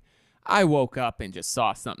week, I woke up and just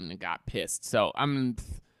saw something and got pissed. So I'm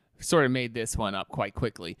sort of made this one up quite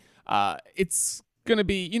quickly. It's gonna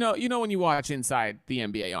be, you know when you watch Inside the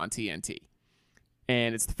NBA on TNT,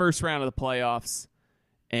 and it's the first round of the playoffs,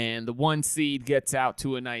 and the 1 seed gets out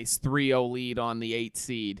to a nice 3-0 lead on the 8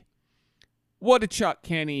 seed. What did Chuck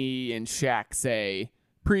Kenny and Shaq say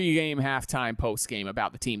pre-game, halftime, post-game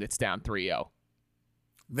about the team that's down 3-0?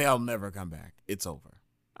 They'll never come back. It's over.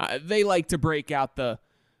 They like to break out the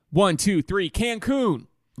 1, 2, 3, Cancun.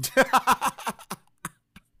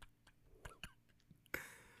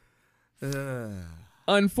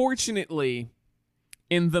 Unfortunately,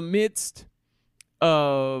 in the midst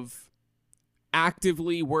of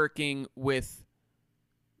actively working with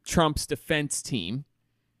Trump's defense team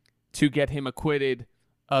to get him acquitted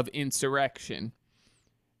of insurrection.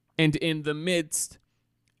 And in the midst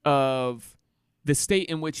of the state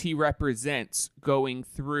in which he represents going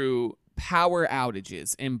through power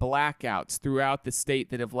outages and blackouts throughout the state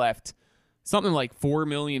that have left something like 4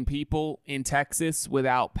 million people in Texas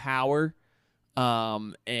without power,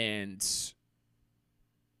 and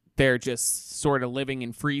they're just sort of living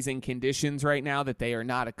in freezing conditions right now that they are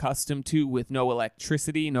not accustomed to, with no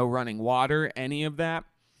electricity, no running water, any of that.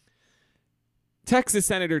 Texas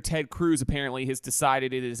Senator Ted Cruz apparently has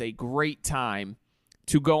decided it is a great time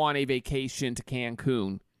to go on a vacation to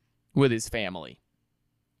Cancun with his family.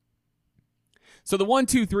 So the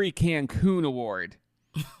 123 Cancun Award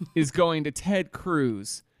is going to Ted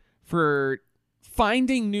Cruz for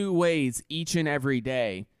finding new ways each and every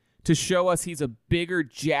day to show us he's a bigger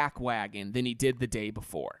jackwagon than he did the day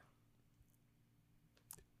before.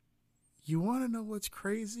 You want to know what's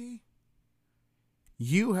crazy?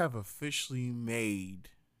 You have officially made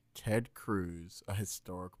Ted Cruz a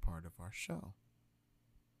historic part of our show.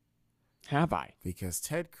 Have I? Because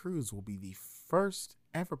Ted Cruz will be the first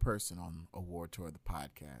ever person on Award Tour of the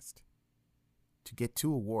podcast to get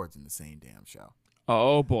 2 awards in the same damn show.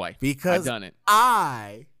 Oh, boy. Because I've done it.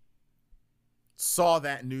 I saw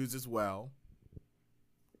that news as well.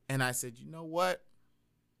 And I said, you know what?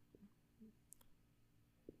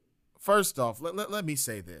 First off, let me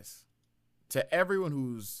say this. To everyone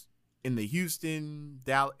who's in the Houston,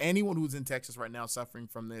 Dallas, anyone who's in Texas right now suffering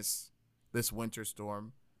from this winter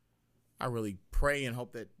storm, I really pray and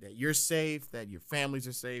hope that you're safe, that your families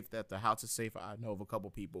are safe, that the house is safe. I know of a couple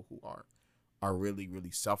people who are really,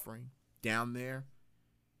 really suffering down there.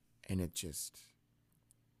 And it just,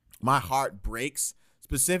 my heart breaks,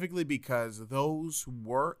 specifically because those who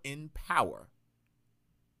were in power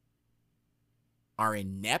are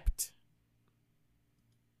inept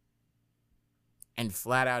and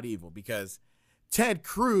flat out evil, because Ted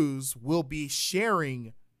Cruz will be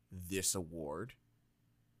sharing this award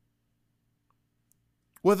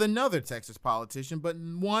with another Texas politician, but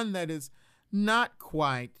one that is not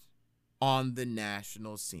quite on the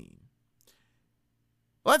national scene.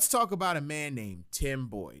 Let's talk about a man named Tim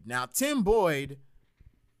Boyd. Now, Tim Boyd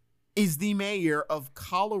is the mayor of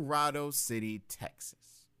Colorado City,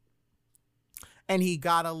 Texas. And he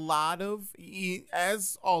got a lot of,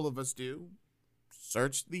 as all of us do,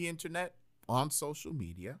 searched the internet on social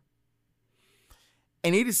media.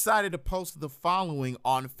 And he decided to post the following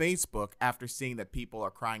on Facebook after seeing that people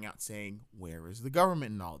are crying out saying, where is the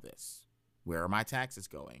government in all this? Where are my taxes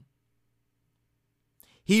going?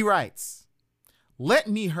 He writes, let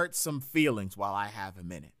me hurt some feelings while I have a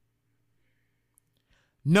minute.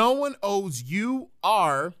 No one owes you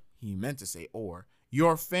or, he meant to say or,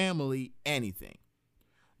 your family anything.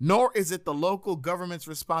 Nor is it the local government's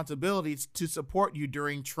responsibility to support you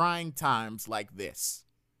during trying times like this.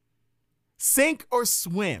 Sink or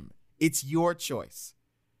swim, it's your choice.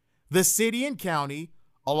 The city and county,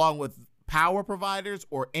 along with power providers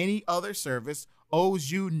or any other service,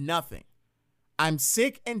 owes you nothing. I'm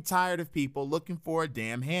sick and tired of people looking for a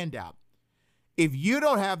damn handout. If you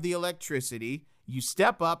don't have the electricity, you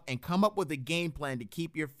step up and come up with a game plan to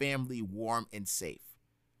keep your family warm and safe.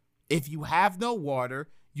 If you have no water,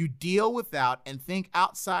 you deal without and think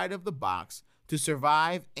outside of the box to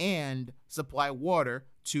survive and supply water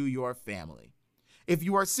to your family. If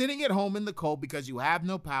you are sitting at home in the cold because you have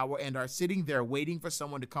no power and are sitting there waiting for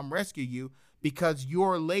someone to come rescue you because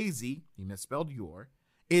you're lazy, he misspelled your,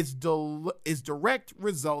 is direct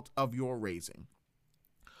result of your raising.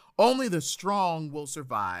 Only the strong will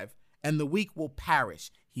survive and the weak will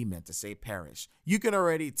perish. He meant to say perish. You can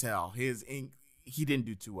already tell he didn't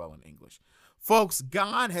do too well in English. Folks,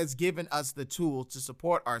 God has given us the tools to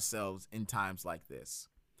support ourselves in times like this.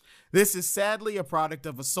 This is sadly a product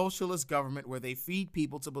of a socialist government where they feed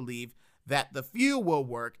people to believe that the few will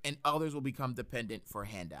work and others will become dependent for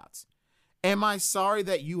handouts. Am I sorry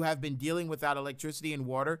that you have been dealing without electricity and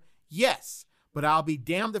water? Yes, but I'll be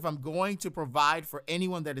damned if I'm going to provide for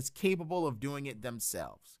anyone that is capable of doing it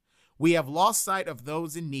themselves. We have lost sight of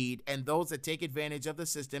those in need and those that take advantage of the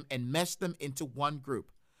system and mesh them into one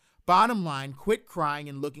group. Bottom line, quit crying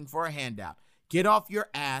and looking for a handout. Get off your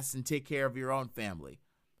ass and take care of your own family.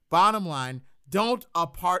 Bottom line, don't a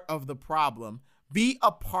part of the problem, be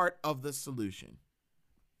a part of the solution.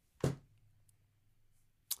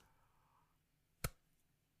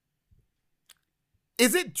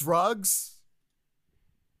 Is it drugs?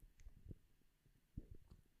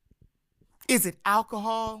 Is it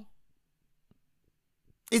alcohol?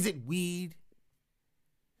 Is it weed?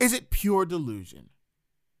 Is it pure delusion?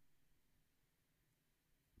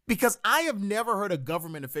 Because I have never heard a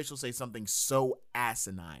government official say something so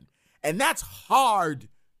asinine. And that's hard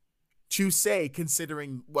to say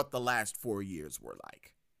considering what the last 4 years were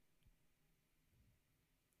like.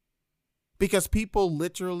 Because people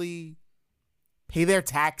literally pay their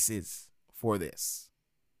taxes for this.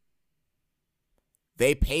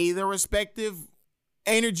 They pay their respective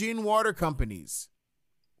energy and water companies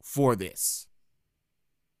for this.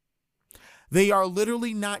 They are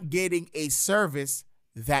literally not getting a service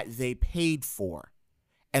that they paid for.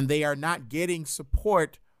 And they are not getting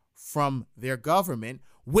support from their government,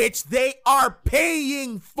 which they are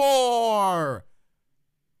paying for.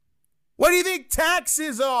 What do you think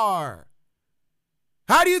taxes are?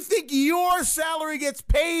 How do you think your salary gets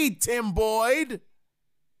paid, Tim Boyd?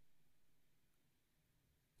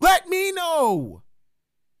 Let me know.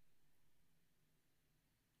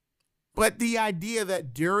 But the idea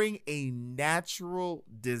that during a natural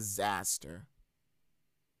disaster,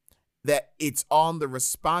 that it's on the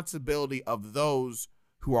responsibility of those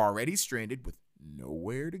who are already stranded with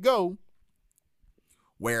nowhere to go,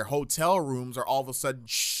 where hotel rooms are all of a sudden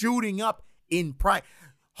shooting up in price.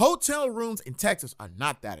 Hotel rooms in Texas are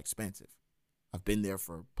not that expensive. I've been there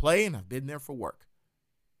for play and I've been there for work.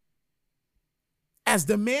 As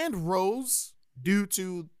demand rose due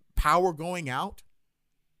to power going out,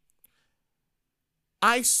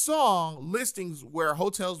 I saw listings where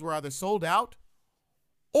hotels were either sold out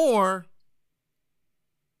or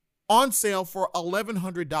on sale for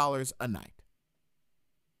 $1,100 a night.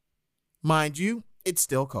 Mind you, it's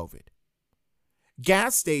still COVID.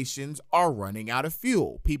 Gas stations are running out of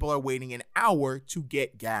fuel. People are waiting an hour to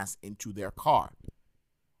get gas into their car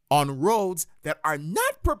on roads that are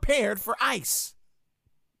not prepared for ice.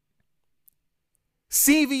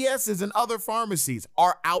 CVS's and other pharmacies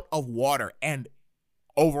are out of water and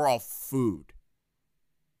overall food.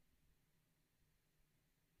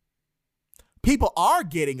 People are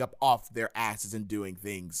getting up off their asses and doing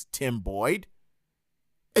things, Tim Boyd.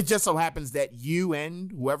 It just so happens that you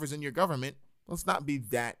and whoever's in your government, let's not be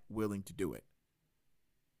that willing to do it.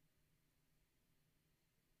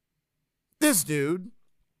 This dude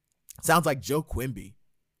sounds like Joe Quimby,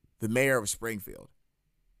 the mayor of Springfield.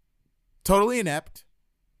 Totally inept,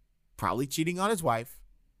 probably cheating on his wife,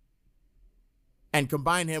 and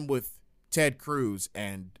combine him with Ted Cruz,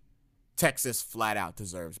 and Texas flat out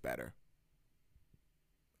deserves better.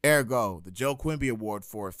 Ergo, the Joe Quimby Award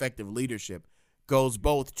for effective leadership goes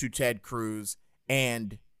both to Ted Cruz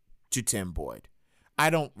and to Tim Boyd. I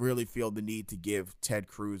don't really feel the need to give Ted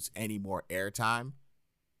Cruz any more airtime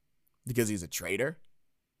because he's a traitor.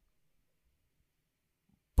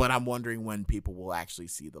 But I'm wondering when people will actually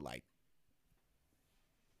see the light.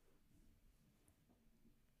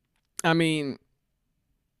 I mean,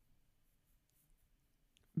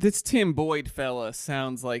 this Tim Boyd fella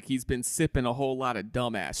sounds like he's been sipping a whole lot of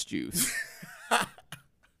dumbass juice.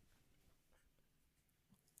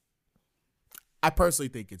 I personally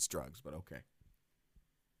think it's drugs, but okay.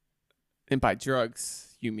 And by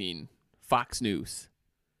drugs, you mean Fox News.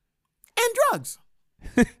 And drugs.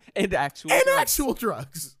 And actual and drugs. actual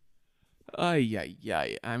drugs. Ay.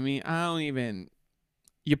 I mean, I don't even...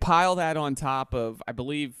 You pile that on top of, I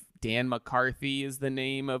believe, Dan McCarthy is the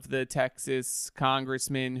name of the Texas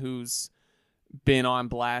congressman who's been on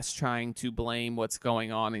blast trying to blame what's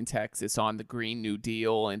going on in Texas on the Green New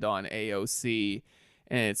Deal and on AOC.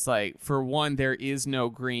 And it's like, for one, there is no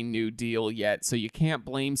Green New Deal yet, so you can't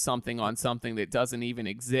blame something on something that doesn't even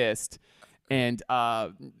exist. And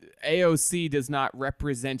AOC does not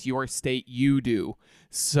represent your state, you do.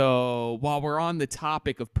 So while we're on the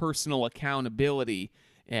topic of personal accountability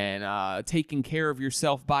and taking care of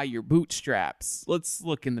yourself by your bootstraps, let's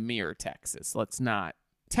look in the mirror, Texas. Let's not.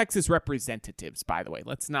 Texas representatives, by the way,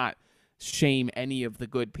 let's not shame any of the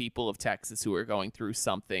good people of Texas who are going through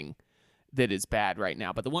something that is bad right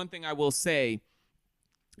now. But the one thing I will say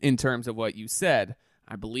in terms of what you said,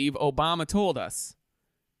 I believe Obama told us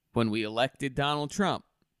when we elected Donald Trump,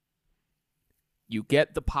 you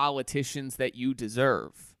get the politicians that you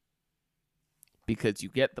deserve because you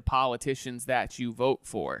get the politicians that you vote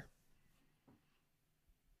for.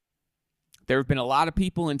 There have been a lot of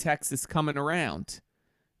people in Texas coming around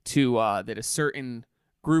to that a certain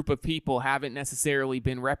group of people haven't necessarily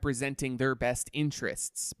been representing their best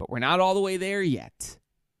interests, but we're not all the way there yet.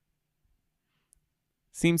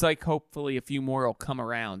 Seems like hopefully a few more will come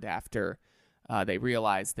around after they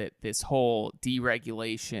realize that this whole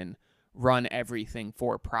deregulation, run everything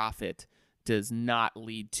for profit, does not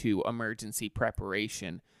lead to emergency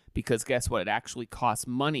preparation. Because guess what? It actually costs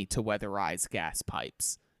money to weatherize gas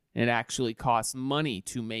pipes. It actually costs money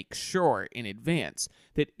to make sure in advance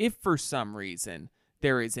that if for some reason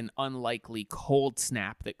there is an unlikely cold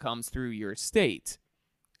snap that comes through your state,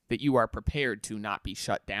 that you are prepared to not be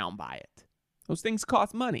shut down by it. Those things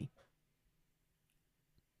cost money.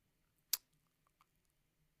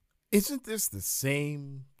 Isn't this the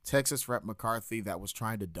same Texas Rep McCarthy that was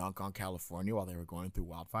trying to dunk on California while they were going through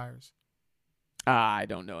wildfires? I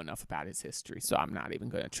don't know enough about his history, so I'm not even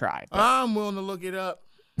going to try. But I'm willing to look it up.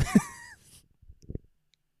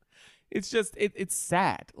 it's just, it's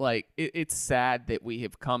sad. Like, it's sad that we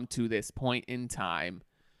have come to this point in time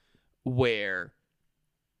where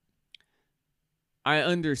I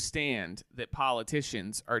understand that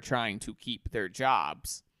politicians are trying to keep their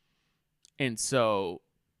jobs. And so,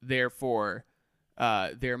 therefore,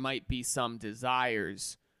 there might be some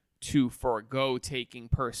desires to forego taking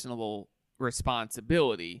personal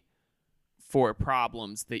responsibility for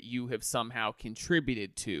problems that you have somehow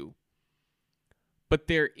contributed to. But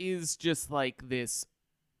there is just like this,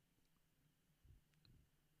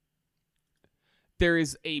 there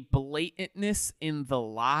is a blatantness in the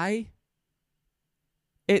lie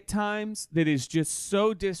at times that is just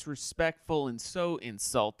so disrespectful and so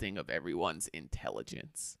insulting of everyone's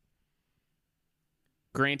intelligence.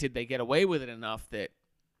 Granted, they get away with it enough that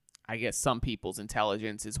I guess some people's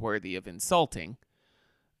intelligence is worthy of insulting.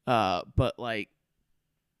 But, like,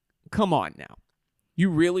 come on now. You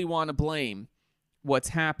really want to blame what's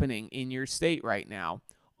happening in your state right now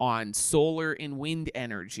on solar and wind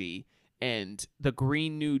energy and the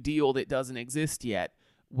Green New Deal that doesn't exist yet,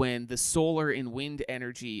 when the solar and wind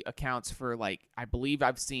energy accounts for, like, I believe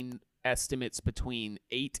I've seen estimates between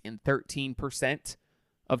 8 and 13%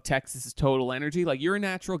 of Texas's total energy. Like, you're a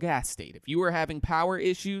natural gas state. If you were having power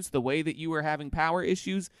issues the way that you were having power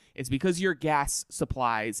issues, it's because your gas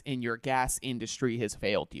supplies and your gas industry has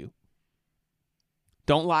failed you.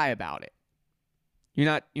 Don't lie about it. You're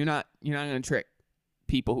not going to trick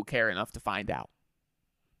people who care enough to find out.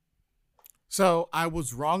 So I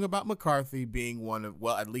was wrong about McCarthy being one of,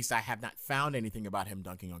 well, at least I have not found anything about him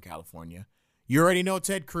dunking on California. You already know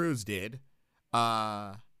Ted Cruz did.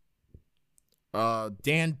 Dan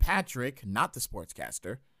Patrick, not the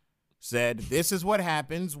sportscaster, said this is what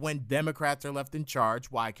happens when Democrats are left in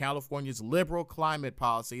charge, why California's liberal climate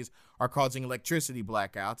policies are causing electricity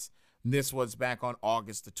blackouts. And this was back on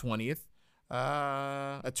August the 20th.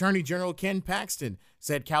 Attorney General Ken Paxton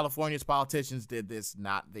said California's politicians did this,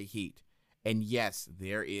 not the heat. And yes,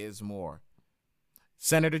 there is more.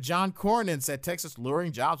 Senator John Cornyn said Texas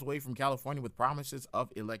luring jobs away from California with promises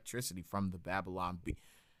of electricity from the Babylon Bee.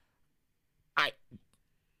 I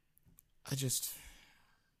just...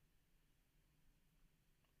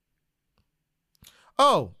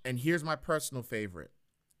 Oh, and here's my personal favorite.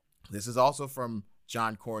 This is also from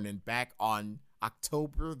John Cornyn back on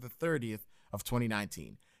October the 30th of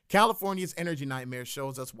 2019. California's energy nightmare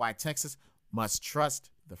shows us why Texas must trust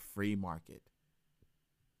the free market.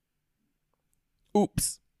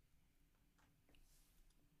 Oops.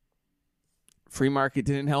 Free market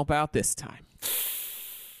didn't help out this time.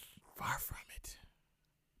 Far from it.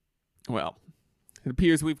 Well, it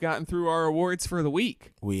appears we've gotten through our awards for the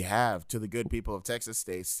week. We have. To the good people of Texas,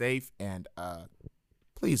 stay safe, and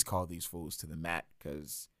please call these fools to the mat,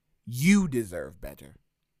 because you deserve better.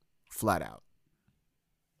 Flat out.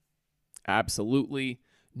 Absolutely.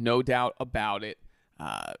 No doubt about it.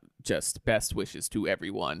 Just best wishes to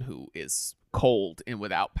everyone who is cold and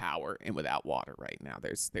without power and without water right now.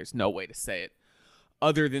 There's no way to say it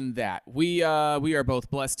other than that. We are both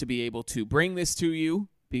blessed to be able to bring this to you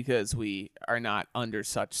because we are not under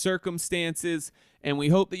such circumstances, and we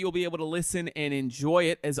hope that you'll be able to listen and enjoy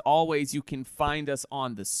it. As always, you can find us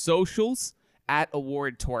on the socials at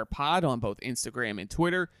Award Tour Pod on both Instagram and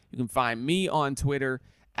Twitter. You can find me on Twitter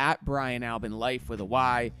at Brian Albin Life with a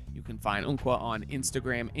Y. You can find Unqua on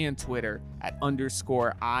Instagram and Twitter at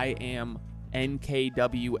 _I am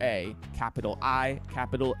NKWA, capital I,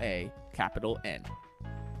 capital A, capital N.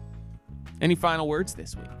 Any final words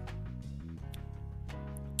this week?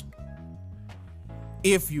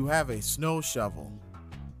 If you have a snow shovel,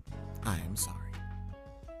 I am sorry.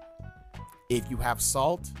 If you have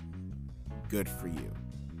salt, good for you.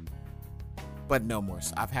 But no more.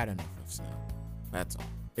 I've had enough of snow. That's all.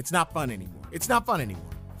 It's not fun anymore.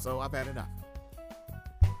 So I've had enough.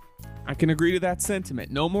 I can agree to that sentiment.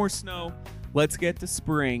 No more snow. Let's get to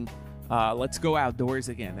spring. Let's go outdoors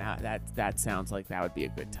again. That sounds like that would be a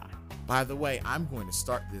good time. By the way, I'm going to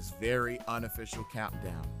start this very unofficial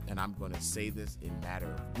countdown, and I'm going to say this in a matter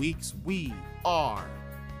of weeks. We are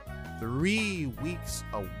 3 weeks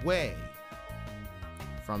away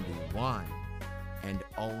from the one and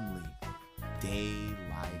only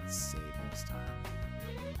daylight savings time.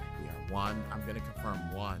 We are I'm going to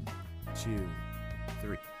confirm 1, 2,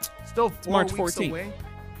 3. Still 4 March weeks 14th. away.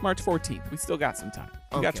 March 14th. We still got some time.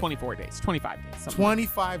 We got Okay. 24 days, 25 days. something like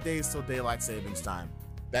 25 days till daylight savings time.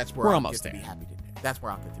 That's where We're I'll almost get to there. be happy today. That's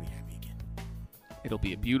where I'll get to be happy again. that. It'll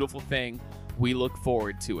be a beautiful thing. We look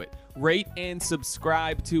forward to it. Rate and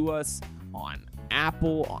subscribe to us on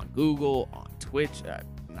Apple, on Google, on Twitch,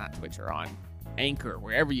 not Twitcher, on Anchor,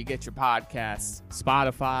 wherever you get your podcasts,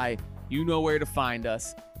 Spotify. You know where to find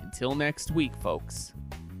us. Until next week, folks.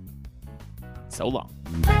 So long.